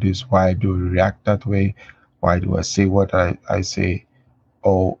I do this? Why do I react that way? Why do I say what I say?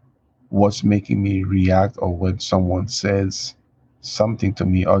 Or what's making me react, or when someone says something to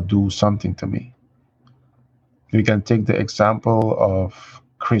me or do something to me? We can take the example of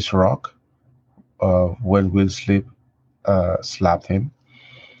Chris Rock, when Will Smith slapped him.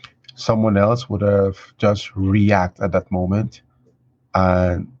 Someone else would have just react at that moment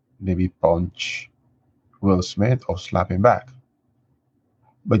and maybe punch Will Smith or slap him back.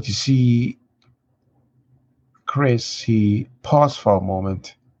 But you see, Chris, he paused for a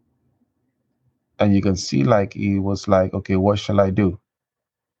moment, and you can see like he was like, okay, what shall I do?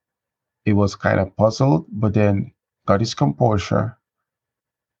 He was kind of puzzled, but then got his composure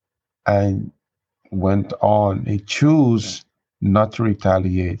and went on. He chose not to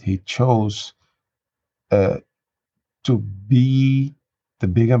retaliate. He chose uh, to be the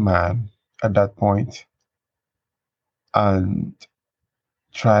bigger man at that point and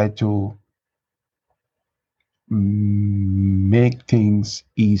try to make things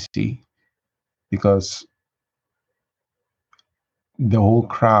easy, because the whole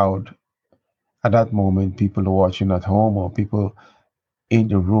crowd at that moment, people watching at home or people in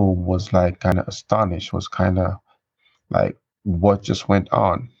the room, was like kind of astonished, was kind of like, what just went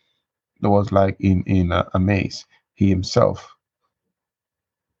on? There was like in a maze. He himself,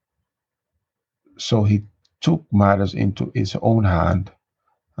 so he took matters into his own hand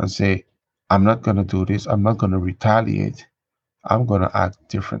and say, I'm not going to do this. I'm not going to retaliate. I'm going to act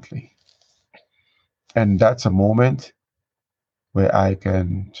differently. And that's a moment where I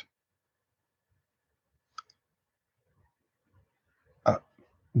can uh,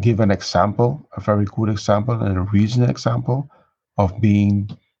 give an example, a very good example, and a recent example of being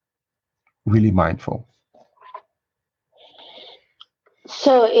really mindful.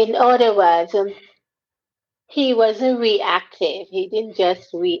 So, in other words, he wasn't reactive. He didn't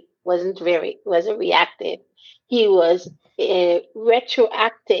just wasn't reactive. He was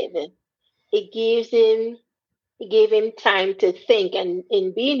retroactive. It gives him it gave him time to think, and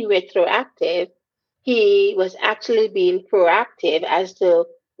in being retroactive, he was actually being proactive as to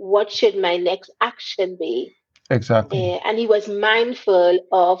what should my next action be. Exactly. And he was mindful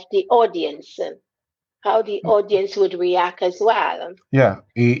of the audience, how the audience would react as well. Yeah,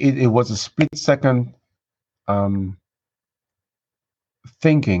 it was a split second um,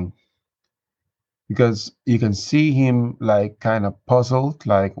 thinking, because you can see him like kind of puzzled,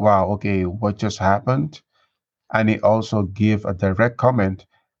 like, wow, okay, what just happened? And he also gave a direct comment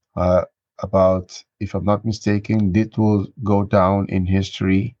uh, about, if I'm not mistaken, this will go down in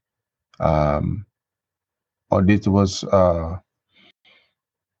history, um, or this was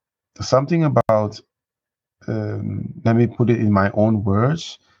something about, let me put it in my own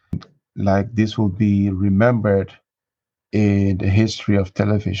words, like this will be remembered in the history of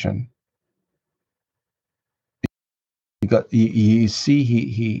television. Because you see,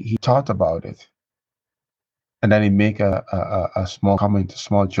 he thought about it, and then he make a small comment, a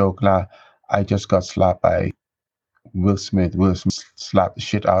small joke. Like, I just got slapped by Will Smith. Will Smith slapped the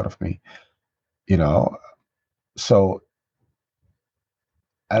shit out of me. You know, so,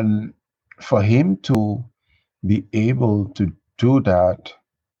 and for him to be able to do that,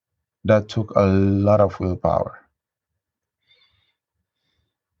 that took a lot of willpower.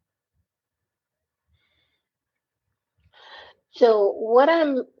 So what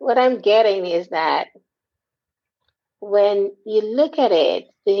I'm getting is that when you look at it,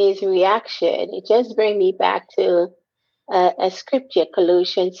 his reaction, it just brings me back to a scripture,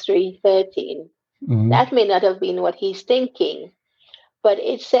 Colossians 3:13. Hmm. That may not have been what he's thinking, but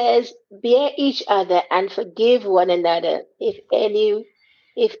it says, "Bear each other and forgive one another if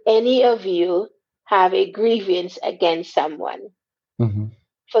any of you have a grievance against someone. Hmm.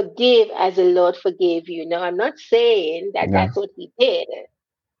 Forgive as the Lord forgave you." Now, I'm not saying that Yeah. that's what he did.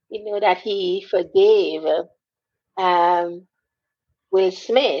 That he forgave um, Will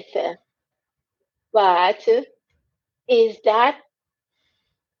Smith, but is that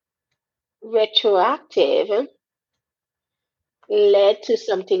retroactive led to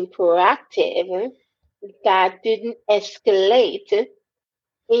something proactive that didn't escalate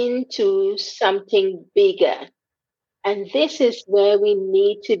into something bigger? And this is where we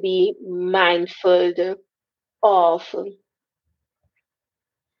need to be mindful of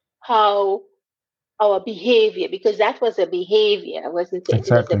how our behavior, because that was a behavior, wasn't it? It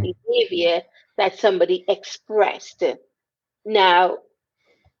was a Exactly. behavior that somebody expressed. Now,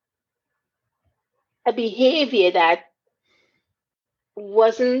 a behavior that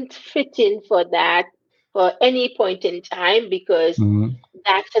wasn't fitting for that for any point in time, because Hmm.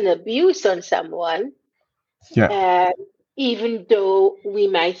 that's an abuse on someone. Yeah. Uh, Even though we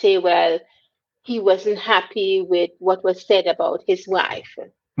might say, well, he wasn't happy with what was said about his wife,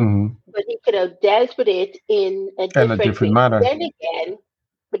 Hmm. but he could have dealt with it in a And a different different way. matter.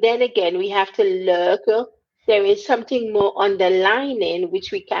 But then again, we have to look. There is something more underlining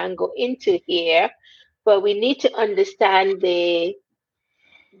which we can go into here, but we need to understand The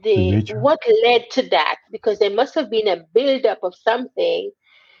the nature. what led to that, because there must have been a buildup of something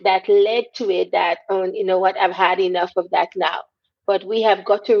that led to it. That, oh, you know what, I've had enough of that now. But we have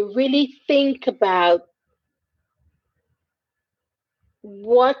got to really think about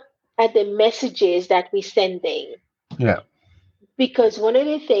what are the messages that we're sending. Yeah. Because one of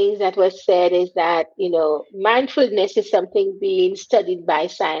the things that was said is that, mindfulness is something being studied by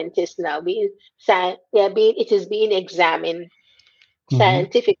scientists now. It is being examined Hmm.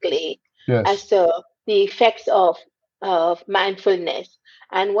 scientifically as Yes. to the effects of mindfulness,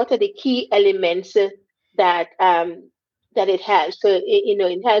 and what are the key elements that that it helps. So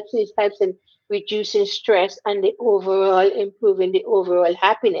it helps in reducing stress and the overall improving the overall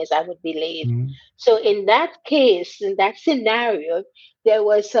happiness, I would believe. Hmm. So in that case, in that scenario, there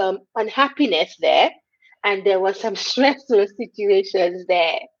was some unhappiness there, and there was some stressful situations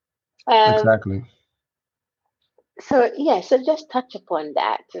there. Um, Exactly. so yeah, so just touch upon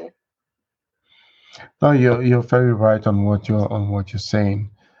that. No, you're very right on what you're saying.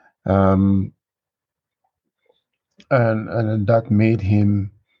 Um, and that made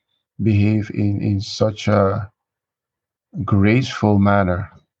him behave in such a graceful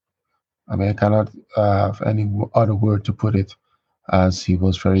manner. I mean, I cannot have any other word to put it, as he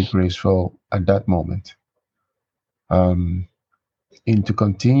was very graceful at that moment. Um, and to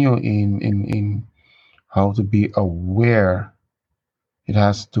continue in how to be aware, it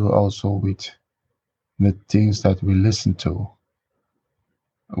has to do also with the things that we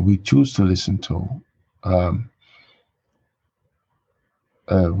choose to listen to. Um,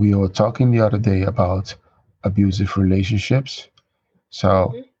 we were talking the other day about abusive relationships.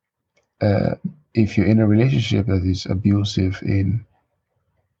 So Hmm. uh, if you're in a relationship that is abusive in,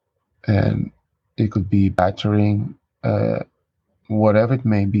 and it could be battering, whatever it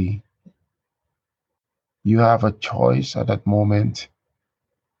may be, you have a choice at that moment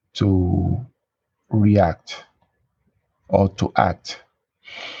to react or to act.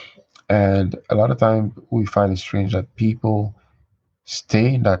 And a lot of time we find it strange that people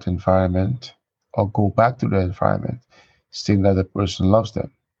stay in that environment or go back to the environment, saying that the person loves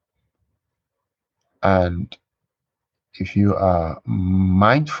them. And if you are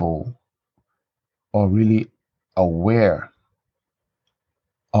mindful or really aware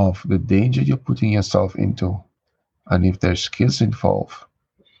of the danger you're putting yourself into, and if there's kids involved,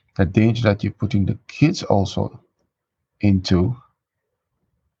 the danger that you're putting the kids also into,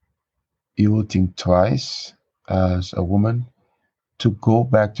 you will think twice as a woman to go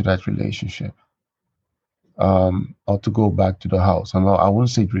back to that relationship, or to go back to the house. And I wouldn't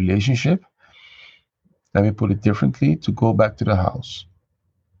say relationship, let me put it differently, to go back to the house,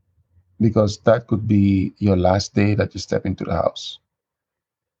 because that could be your last day that you step into the house.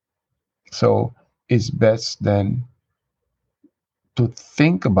 So it's best then to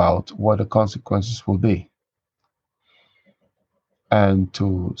think about what the consequences will be and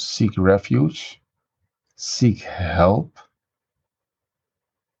to seek refuge, seek help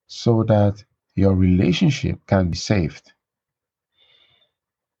so that your relationship can be saved.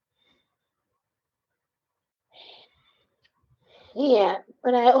 Yeah,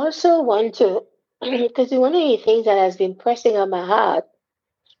 but I also want to, because one of the things that has been pressing on my heart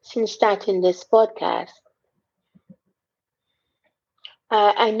since starting this podcast,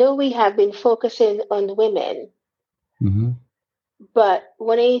 I know we have been focusing on women, Hmm. but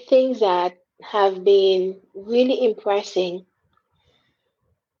one of the things that have been really impressing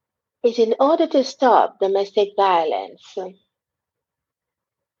is in order to stop domestic violence,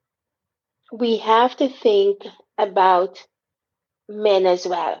 we have to think about men as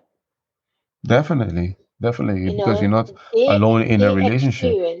well. Definitely, definitely, You because you're know, not they alone in a they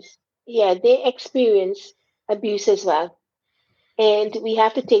relationship. experience, yeah, they experience abuse as well. And we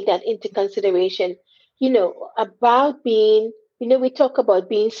have to take that into consideration, about being, we talk about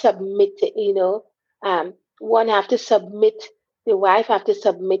being submitted, one have to submit, the wife have to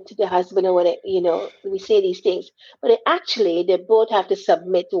submit to the husband or whatever, we say these things, but actually they both have to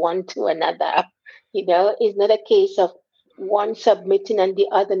submit one to another. It's not a case of one submitting and the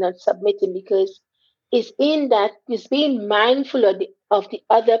other not submitting, because it's being mindful of the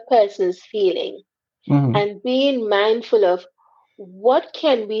other person's feeling, Hmm. and being mindful of what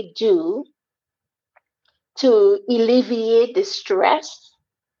can we do to alleviate the stress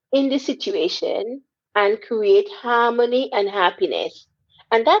in the situation and create harmony and happiness.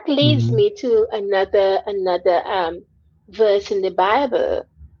 And that leads Hmm. me to another verse in the Bible,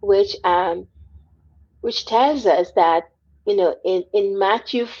 which which tells us that, in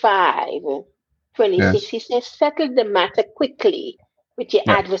Matthew 5:26, Yes. he says, settle the matter quickly with your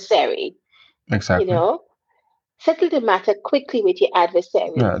Yeah. adversary. you Exactly. know Settle the matter quickly with your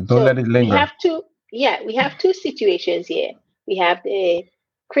adversary. Yeah. Don't So let it we linger. have two, yeah, we have two situations here. We have the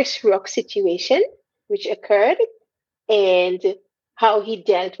Chris Rock situation, which occurred, and how he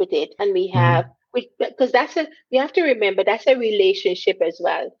dealt with it. And we have, Hmm. because we have to remember that's a relationship as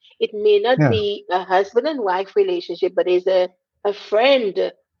well. It may not Yeah. be a husband and wife relationship, but is a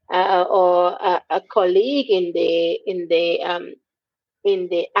friend, or a colleague in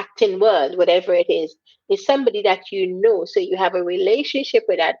the acting world, whatever it is somebody that you know, so you have a relationship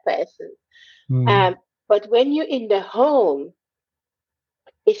with that person. Hmm. Um, but when you're in the home,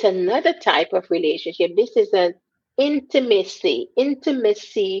 it's another type of relationship. This is an intimacy,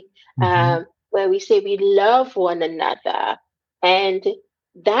 Hmm. where we say we love one another, and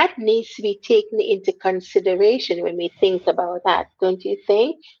that needs to be taken into consideration when we think about that, don't you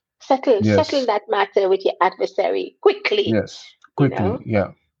think? Settle Yes. that matter with your adversary quickly, Yes. you Quickly. know.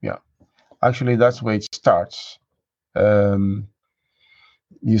 Yeah. Yeah. Actually, that's where it starts. Um,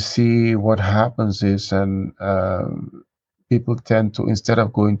 you see, what happens is, and people tend to, instead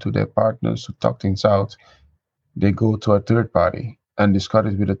of going to their partners to talk things out, they go to a third party and discuss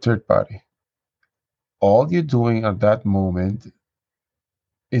it with a third party. All you're doing at that moment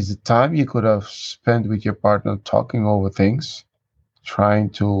is the time you could have spent with your partner talking over things, trying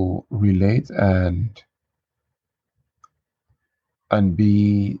to relate and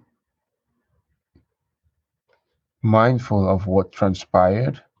be mindful of what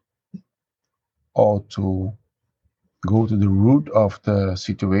transpired, or to go to the root of the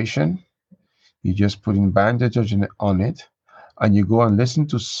situation. You're just putting bandages on it, and you go and listen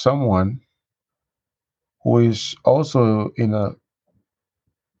to someone who is also in a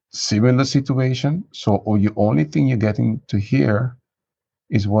similar situation. So, or the only thing you're getting to hear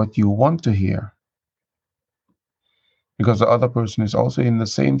is what you want to hear because the other person is also in the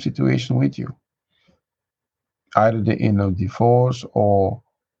same situation with you. Either they're in a divorce or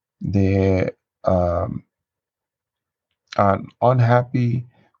they um, are unhappy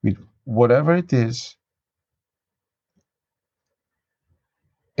with whatever it is.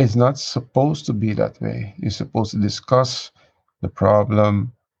 It's not supposed to be that way. You're supposed to discuss the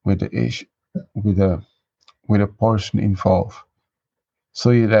problem with the issue, with the with the person involved,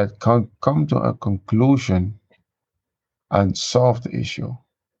 so you that can come to a conclusion and solve the issue,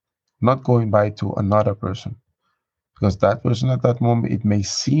 not going by to another person. Because that person at that moment, it may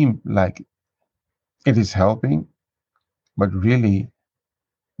seem like it is helping, but really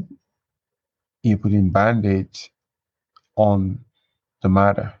you're putting band-aids on the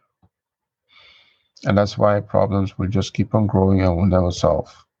matter. And that's why problems will just keep on growing and will never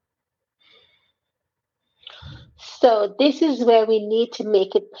solve. So this is where we need to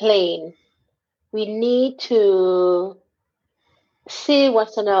make it plain. We need to say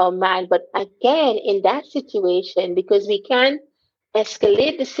what's on our mind. But again, in that situation, because we can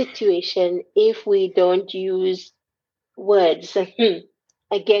escalate the situation if we don't use words.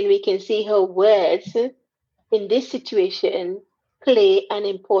 Again, we can see how words in this situation play an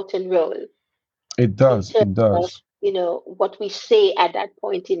important role It in does. terms It of, does. what we say at that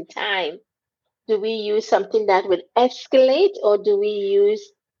point in time. Do we use something that will escalate or do we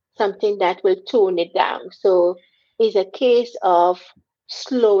use something that will tone it down? So it's a case of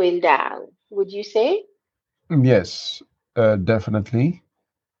slowing down, would you say? Yes, definitely.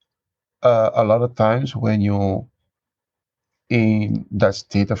 A lot of times when you're in that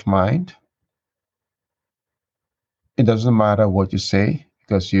state of mind, it doesn't matter what you say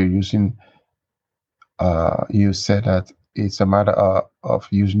because you're using, you said that it's a matter of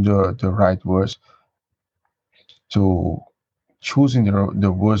using the right words to choosing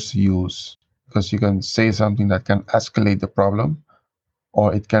the words to use because you can say something that can escalate the problem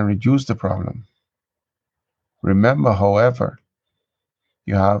or it can reduce the problem. Remember, however,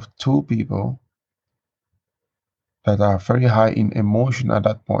 you have two people that are very high in emotion at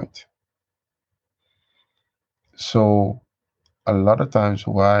that point. So a lot of times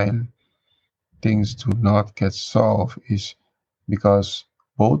why things do not get solved is because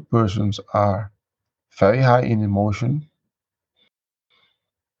both persons are very high in emotion,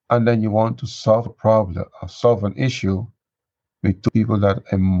 and then you want to solve a problem or solve an issue with two people that are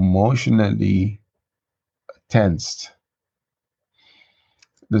emotionally tensed.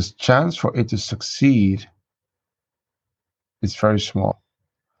 The chance for it to succeed is very small.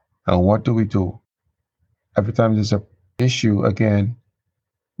 And what do we do? Every time there's a issue again,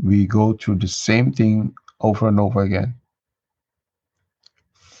 we go through the same thing over and over again.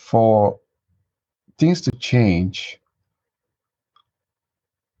 For things to change,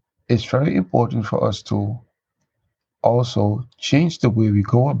 it's very important for us to also change the way we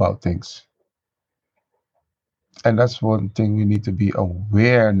go about things. And that's one thing we need to be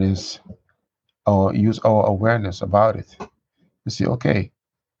awareness or use our awareness about it. You see, okay,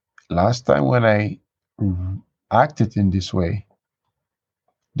 last time when I acted in this way,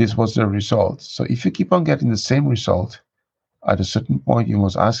 this was the result. So if you keep on getting the same result, at a certain point you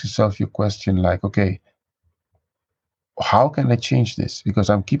must ask yourself your question like, okay, how can I change this? Because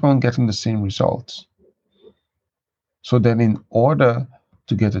I'm keep on getting the same results. So then in order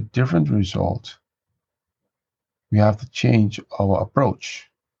to get a different result, we have to change our approach.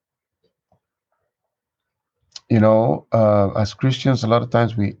 As Christians, a lot of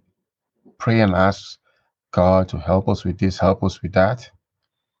times we pray and ask God to help us with this, help us with that.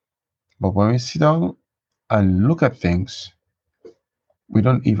 But when we sit down and look at things, we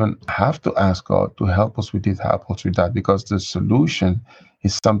don't even have to ask God to help us with this, help us with that, because the solution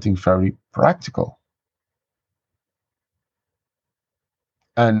is something very practical.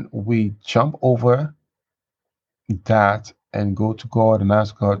 And we jump over that and go to God and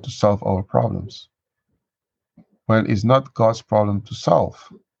ask God to solve our problems. Well, it's not God's problem to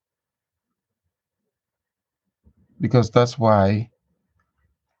solve, because that's why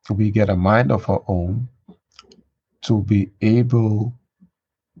we get a mind of our own to be able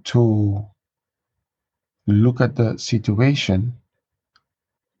to look at the situation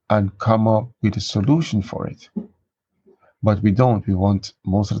and come up with a solution for it. But we don't. We want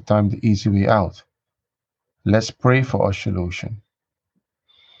most of the time the easy way out. Let's pray for a solution.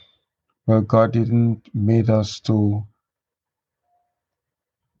 Well, God didn't made us to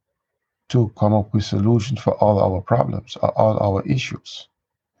come up with solutions for all our problems or all our issues.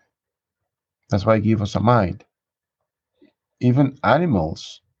 That's why He gave us a mind. Even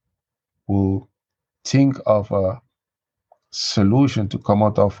animals will think of a solution to come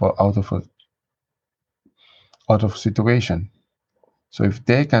out of a situation. So if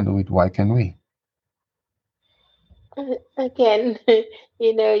they can do it, why can we? Again,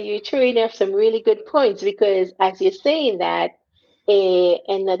 you throwing up some really good points because as you're saying that,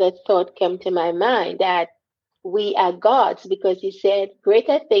 another thought came to my mind that we are gods because he said,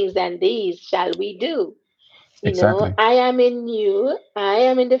 greater things than these shall we do. Exactly. I am in you, I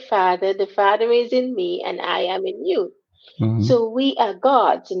am in the Father is in me, and I am in you. Hmm. So we are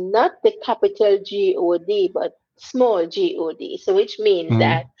gods, not the capital God, but small God. So which means Hmm.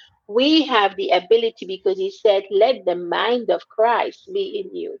 that we have the ability because he said, let the mind of Christ be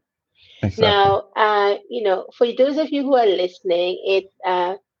in you. Exactly. Now, for those of you who are listening,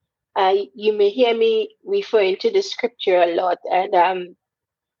 you may hear me referring to the scripture a lot, and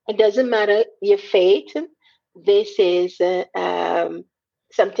it doesn't matter your faith. This is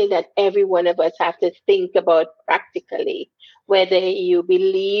something that every one of us have to think about practically, whether you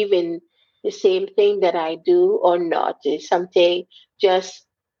believe in the same thing that I do or not. Is something just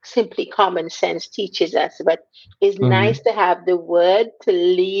simply common sense teaches us, but it's Hmm. nice to have the word to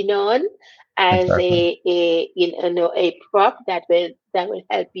lean on as Exactly. a prop that will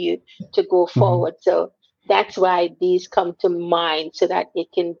help you to go Hmm. forward. So that's why these come to mind so that it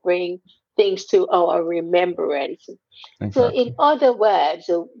can bring things to our remembrance. So, in Exactly. other words,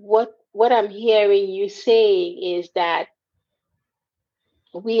 what I'm hearing you saying is that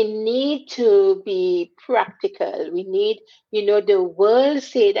we need to be practical. We need, the world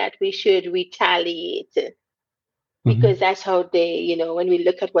say that we should retaliate Hmm. because that's how when we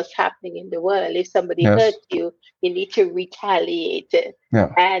look at what's happening in the world, if somebody Yes. hurts you, you need to retaliate.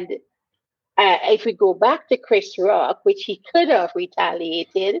 Yeah. And if we go back to Chris Rock, which he could have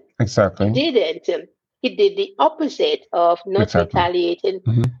retaliated, he Exactly. didn't. He did the opposite of not Exactly. retaliating,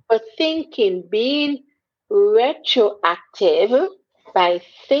 Hmm. but thinking, being retroactive by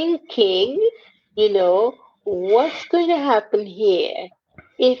thinking, what's going to happen here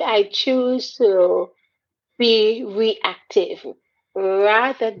if I choose to be reactive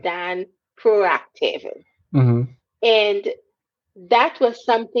rather than proactive. Hmm. And that was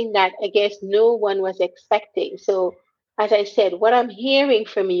something that I guess no one was expecting. So, as I said, what I'm hearing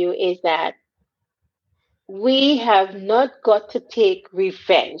from you is that we have not got to take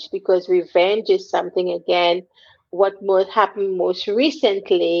revenge because revenge is something, again, what most happened most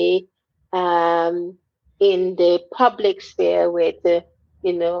recently um, in the public sphere with,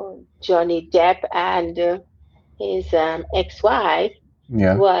 Johnny Depp and his ex-wife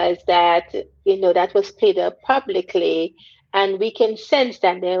Yeah. was that that was played up publicly, and we can sense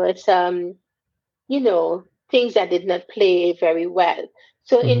that there were some things that did not play very well.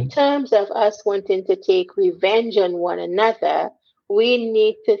 So in Hmm. terms of us wanting to take revenge on one another, we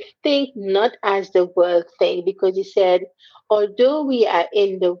need to think not as the world thing, because he said, although we are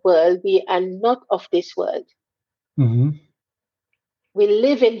in the world, we are not of this world. Hmm. We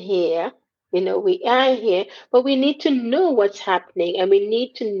live in here, we are here, but we need to know what's happening and we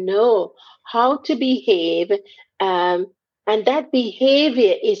need to know how to behave. Um, and that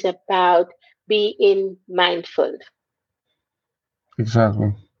behavior is about being mindful.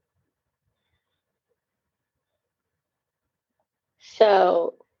 Exactly.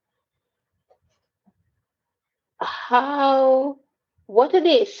 So, how, what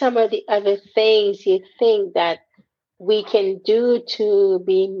are some of the other things you think that we can do to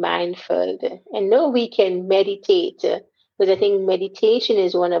be mindful? And know we can meditate, because I think meditation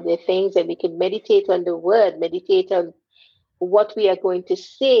is one of the things that we can meditate on the word, meditate on what we are going to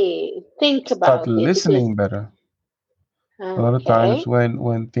say, think Start about it. Because, listening better. A lot of times okay,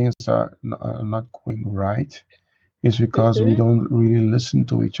 when things are not going right, it's because we mm-hmm, don't really listen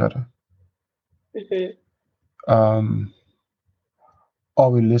to each other. mm-hmm, Um,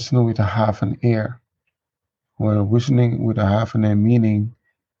 or we listen with a half an ear. We're listening with a half an ear, meaning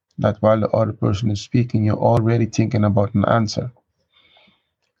that while the other person is speaking, you're already thinking about an answer.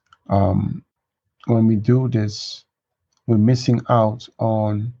 Um, when we do this, we're missing out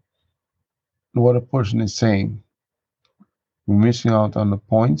on what a person is saying. We're missing out on the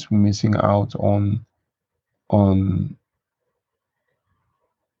points. We're missing out on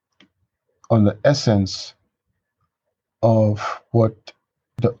on the essence of what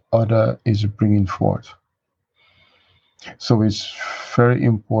the other is bringing forth. So it's very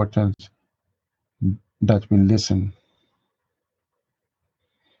important that we listen.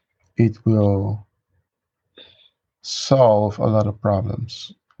 It will solve a lot of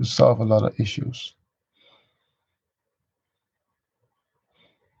problems, solve a lot of issues.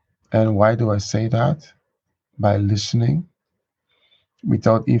 And why do I say that? By listening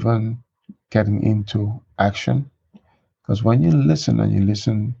without even getting into action. Because when you listen and you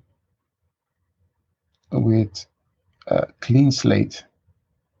listen with a clean slate,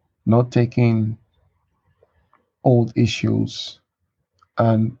 not taking old issues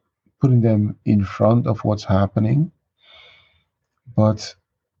and putting them in front of what's happening, but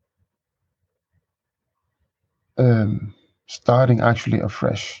um, starting actually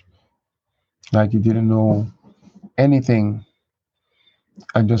afresh, like you didn't know anything,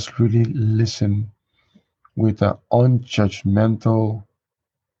 and just really listen with an unjudgmental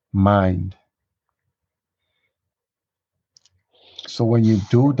mind. So when you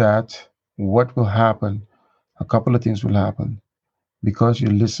do that, what will happen? A couple of things will happen. Because you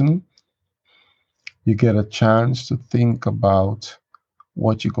listen, you get a chance to think about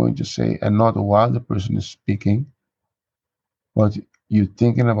what you're going to say, and not while the person is speaking, but you're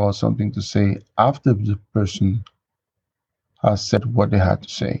thinking about something to say after the person has said what they had to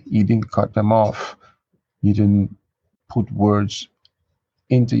say. You didn't cut them off. You didn't put words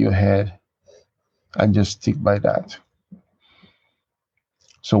into your head and just stick by that.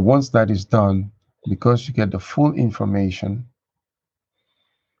 So once that is done, because you get the full information,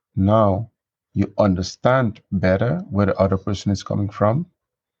 now you understand better where the other person is coming from.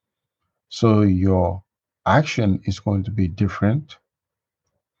 So your action is going to be different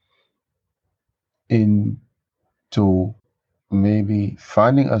into maybe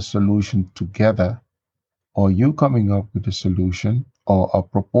finding a solution together, or you coming up with a solution or a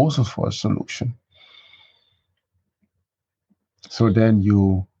proposal for a solution. So then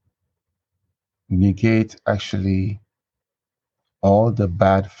you negate actually all the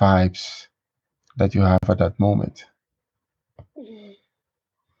bad vibes that you have at that moment. Mhm.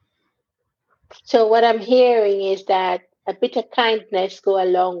 So what I'm hearing is that a bit of kindness go a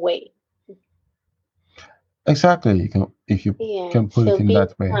long way. Exactly. You can, if you Yeah. can put it So in being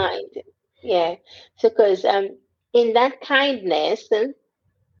that way. kind. Yeah. So because in that kindness,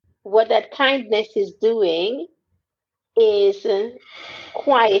 what that kindness is doing is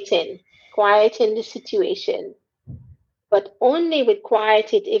quieting the situation, but only with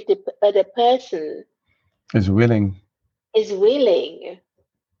quiet it if the other person Is willing, is willing.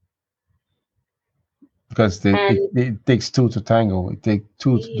 because And it takes two to tango. It takes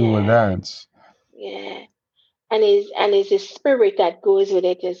two to do a yeah, dance. yeah, and is a spirit that goes with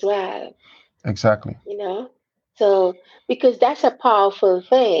it as well, Exactly. you know. So because that's a powerful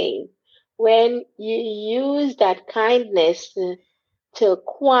thing when you use that kindness to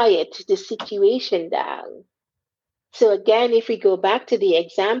quiet the situation down. So again, if we go back to the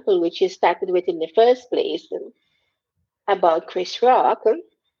example which you started with in the first place about Chris Rock,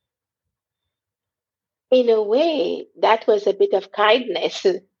 in a way, that was a bit of kindness.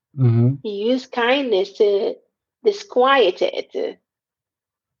 Mm-hmm. He used kindness to disquiet it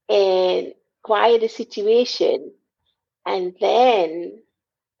and quiet the situation, and then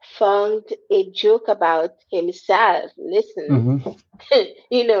found a joke about himself. Listen, Mm-hmm.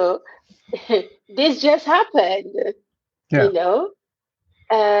 you know, this just happened, Yeah. you know.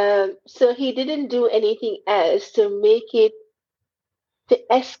 So he didn't do anything else to make it, to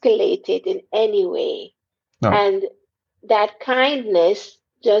escalate it in any way. No. And that kindness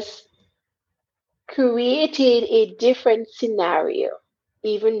just created a different scenario,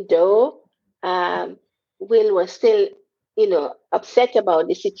 even though um, Will was still, upset about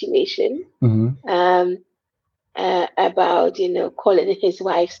the situation, Mm-hmm. um, about, calling his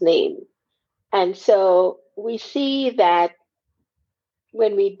wife's name. And so we see that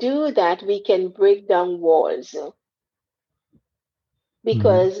when we do that, we can break down walls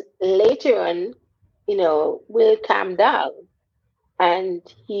Mm-hmm. because later on, Will calm down and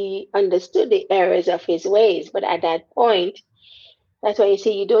he understood the errors of his ways. But at that point, that's why you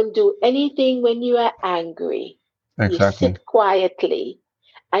say you don't do anything when you are angry. You Exactly. sit quietly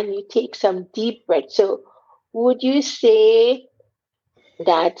and you take some deep breath. So, would you say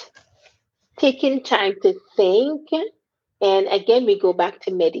that taking time to think, and again, we go back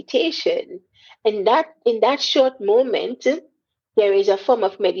to meditation, and that in that short moment, there is a form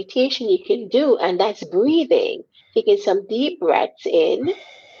of meditation you can do, and that's breathing, taking some deep breaths in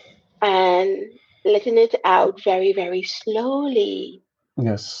and letting it out very, very slowly.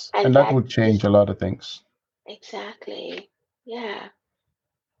 Yes. And And that that would change just a lot of things. exactly. Yeah.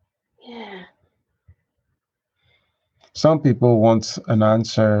 Yeah. Some people want an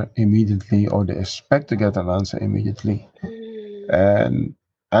answer immediately, or they expect to get an answer immediately. Mm, And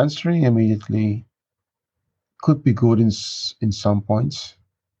answering immediately could be good in some points,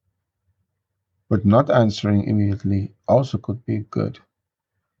 but not answering immediately also could be good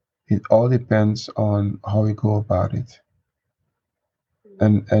It all depends on how you go about it,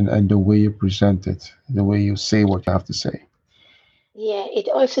 Mhm. and the way you present it, the way you say what you have to say. Yeah, it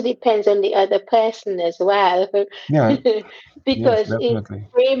also depends on the other person as well, Yeah, yes, because it's definitely.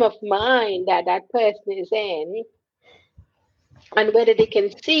 frame of mind that that person is in, and whether they can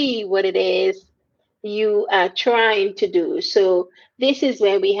see what it is you are trying to do. So this is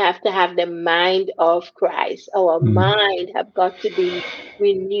where we have to have the mind of Christ. Our Hmm. mind have got to be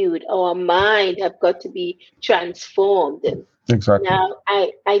renewed. Our mind have got to be transformed. Exactly. Now,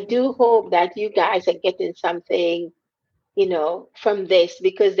 I do hope that you guys are getting something, from this,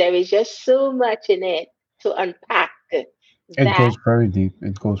 because there is just so much in it to unpack It that goes very deep.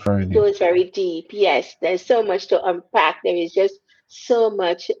 It goes very it deep. goes very deep. Yes, there's so much to unpack. There is just so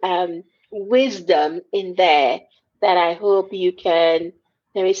much wisdom in there that I hope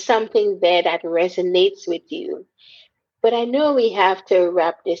there is something there that resonates with you. But I know we have to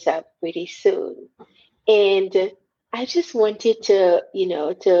wrap this up pretty soon. And I just wanted to,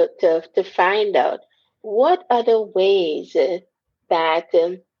 to find out what other ways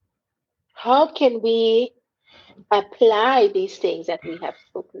that how can we apply these things that we have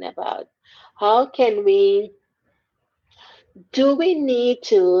spoken about? How can we, do we need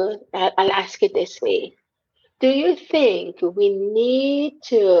to, I'll ask it this way. Do you think we need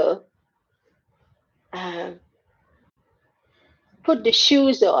to um, put the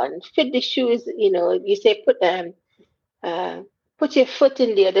shoes on, fit the shoes, you say uh, put your foot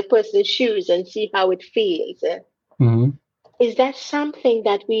in the other person's shoes and see how it feels? Hmm. Is that something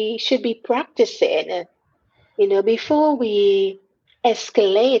that we should be practicing, before we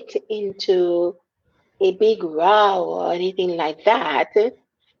escalate into a big row or anything like that?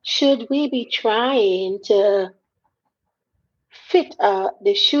 Should we be trying to fit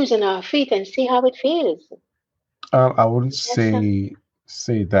the shoes on our feet and see how it feels? I wouldn't Yes, sir.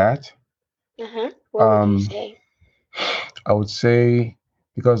 say that. Uh-huh. What would you Um, say? I would say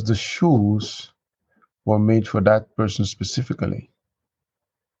because the shoes were made for that person specifically.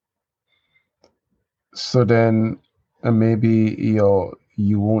 So then maybe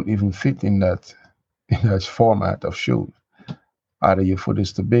you won't even fit in that in that format of shoe. Either your foot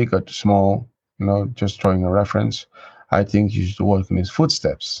is too big or too small. Just drawing a reference. I think you should walk in his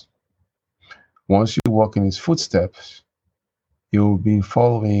footsteps. Once you walk in his footsteps, you'll be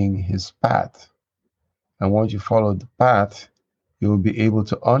following his path. And once you follow the path, you'll be able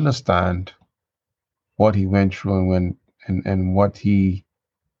to understand what he went through and what he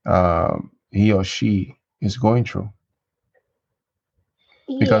or she is going through.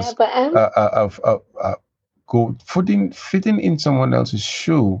 Yeah, Because but go fitting in someone else's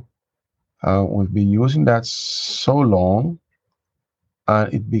shoe, we've been using that so long,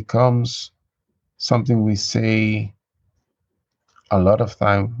 and it becomes something we say a lot of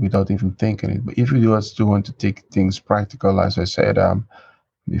time without even thinking it. But if you just do want to take things practical, as I said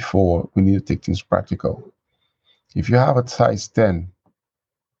before, we need to take things practical. If you have a size 10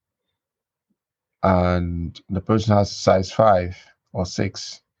 and the person has a size 5 or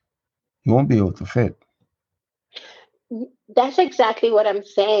 6, you won't be able to fit. that's exactly what I'm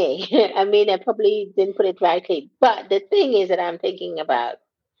saying. I mean, I probably didn't put it rightly, but the thing is that I'm thinking about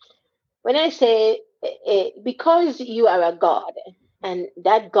when I say, because you are a God and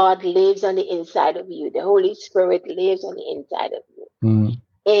that God lives on the inside of you, the Holy Spirit lives on the inside of you. Mm-hmm.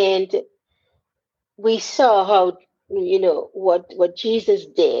 And we saw how, what Jesus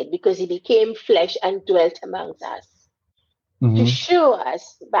did, because he became flesh and dwelt amongst us to Mm-hmm. show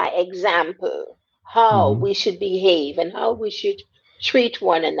us by example how Mm-hmm. we should behave and how we should treat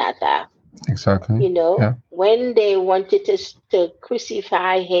one another. Exactly. Yeah. When they wanted to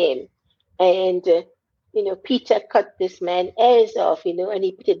crucify him, and Peter cut this man ears off, and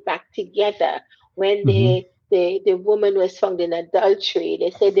he put it back together. When Mm-hmm. the woman was found in adultery,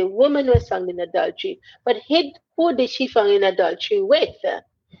 they said the woman was found in adultery, but who did she found in adultery with?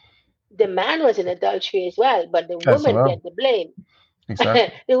 The man was in adultery as well, but the As woman well. get the blame.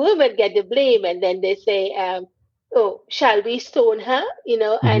 Exactly. The women get the blame, and then they say, "Oh, shall we stone her?"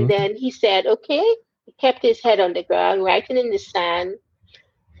 And Mm-hmm. then he said, "Okay." He kept his head on the ground, writing in the sand.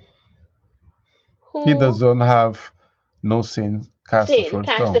 He Who doesn't have no sin, cast the sin? first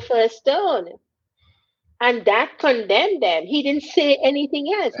Cast the stone. first stone, and that condemned them. He didn't say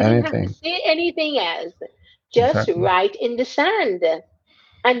anything else. He didn't have to Anything. say anything else. Just Exactly. write in the sand,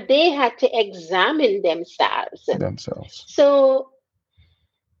 and they had to examine themselves. Themselves. So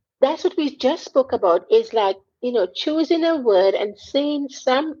that's what we just spoke about, is like, choosing a word and saying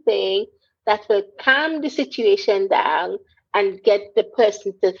something that will calm the situation down and get the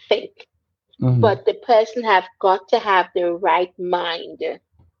person to think. Mm-hmm. But the person have got to have the right mind.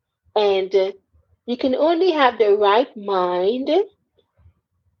 And you can only have the right mind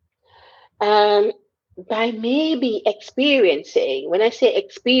um, by maybe experiencing. When I say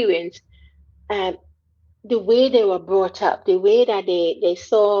experience, um, the way they were brought up, the way that they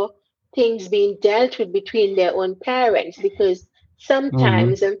saw things being dealt with between their own parents, because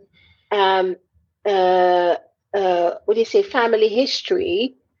Mm-hmm. sometimes um, uh, what do you say, family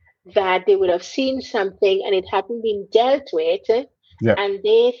history, that they would have seen something and it hadn't been dealt with, Yeah. and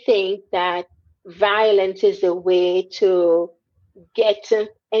they think that violence is the way to get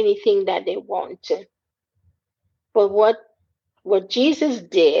anything that they want. But what Jesus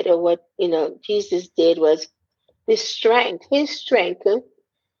did, or what Jesus did, was his strength,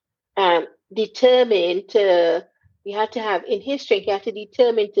 um, determined to, you have to have, in his strength, you have to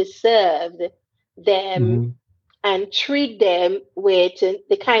determine to serve them Mm-hmm. and treat them with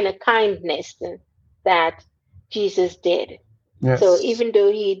the kind of kindness that Jesus did. So Yes. even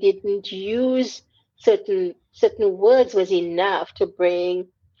though he didn't use certain words, was enough to bring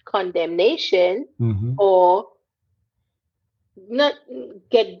condemnation, Mm-hmm. or not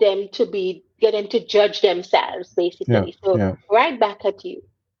get them to judge themselves, Yeah. basically. So Yeah. right back at you.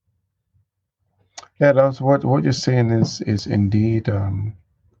 Yeah. That's what you're saying is indeed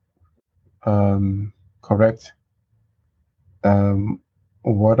correct. Um,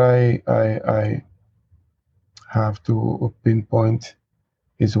 what I have to pinpoint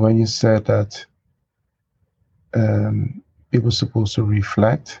is when you said that people supposed to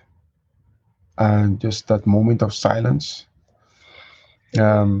reflect and just that moment of silence.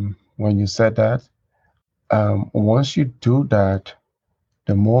 Mhm. When you said that, once you do that,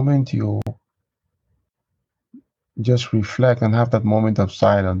 the moment you just reflect and have that moment of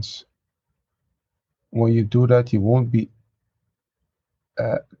silence, when you do that, you won't be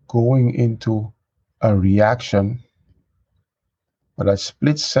uh, going into a reaction, but a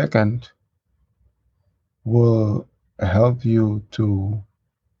split second will help you to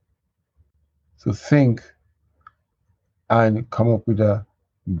think and come up with a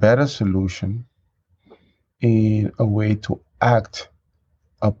better solution in a way to act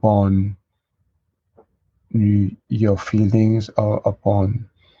upon your feelings or upon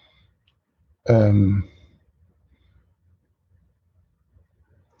um,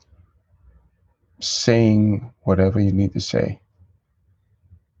 saying whatever you need to say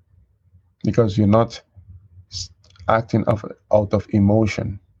because you're not acting out of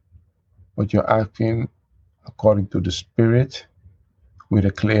emotion, but you're acting according to the spirit with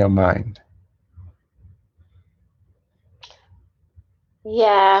a clear mind.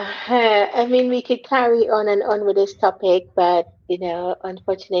 Yeah, I mean, we could carry on and on with this topic, but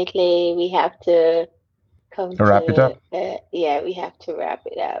unfortunately, we have to come To wrap it to, up, yeah, we have to wrap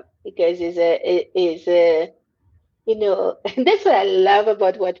it up, because it is a that's what I love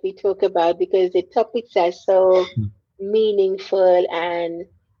about what we talk about, because the topics are so meaningful and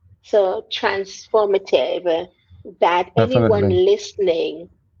so transformative, that anyone definitely. listening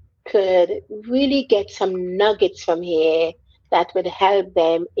could really get some nuggets from here that would help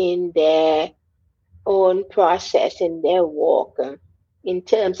them in their own process, in their walk, in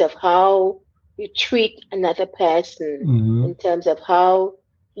terms of how you treat another person, Hmm. in terms of how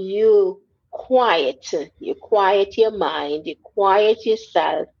you you quiet your mind, you quiet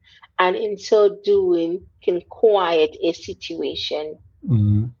yourself, and in so doing can quiet a situation.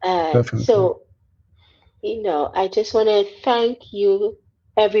 Hmm. Definitely. So I just want to thank you,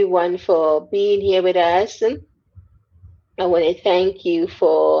 everyone, for being here with us. I want to thank you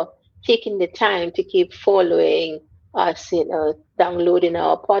for taking the time to keep following us, downloading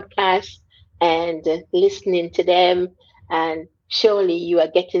our podcasts and listening to them. And surely you are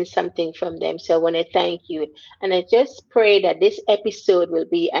getting something from them. So I want to thank you. And I just pray that this episode will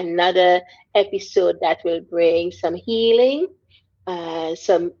be another episode that will bring some healing,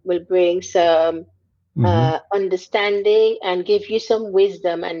 some will bring some Hmm. understanding, and give you some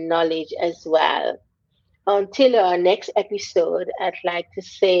wisdom and knowledge as well. Until our next episode, I'd like to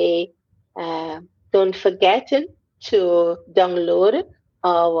say, don't forget to download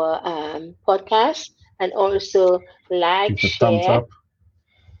our podcast, and also like, Give a thumbs share, up.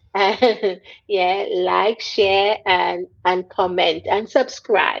 and yeah, like, share, and comment and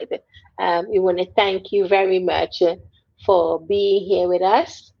subscribe. We want to thank you very much for being here with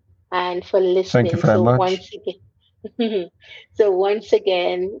us and for Thank you listening. very So much. once again, so once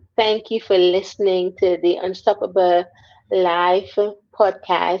again, thank you for listening to the Unstoppable Life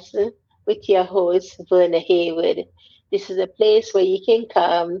podcast with your host, Verna Haywood. This is a place where you can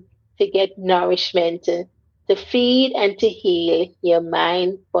come to get nourishment, to feed and to heal your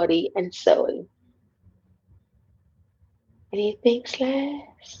mind, body, and soul. Anything,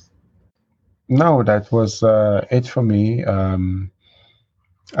 Slash? No, that was it for me.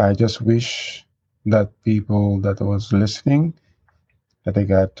 I just wish that people that was listening that they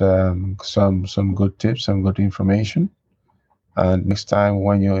got some good tips, some good information. And next time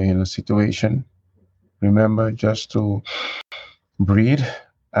when you're in a situation, remember just to breathe,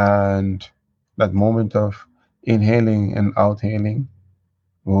 and that moment of inhaling and outhailing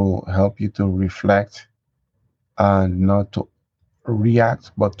will help you to reflect and not to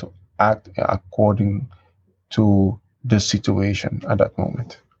react, but to act according to the situation at that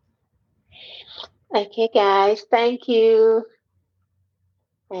moment. Okay, guys, thank you.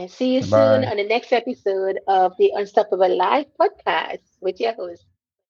 And see you soon Bye. on the next episode of the Unstoppable Life podcast with your host,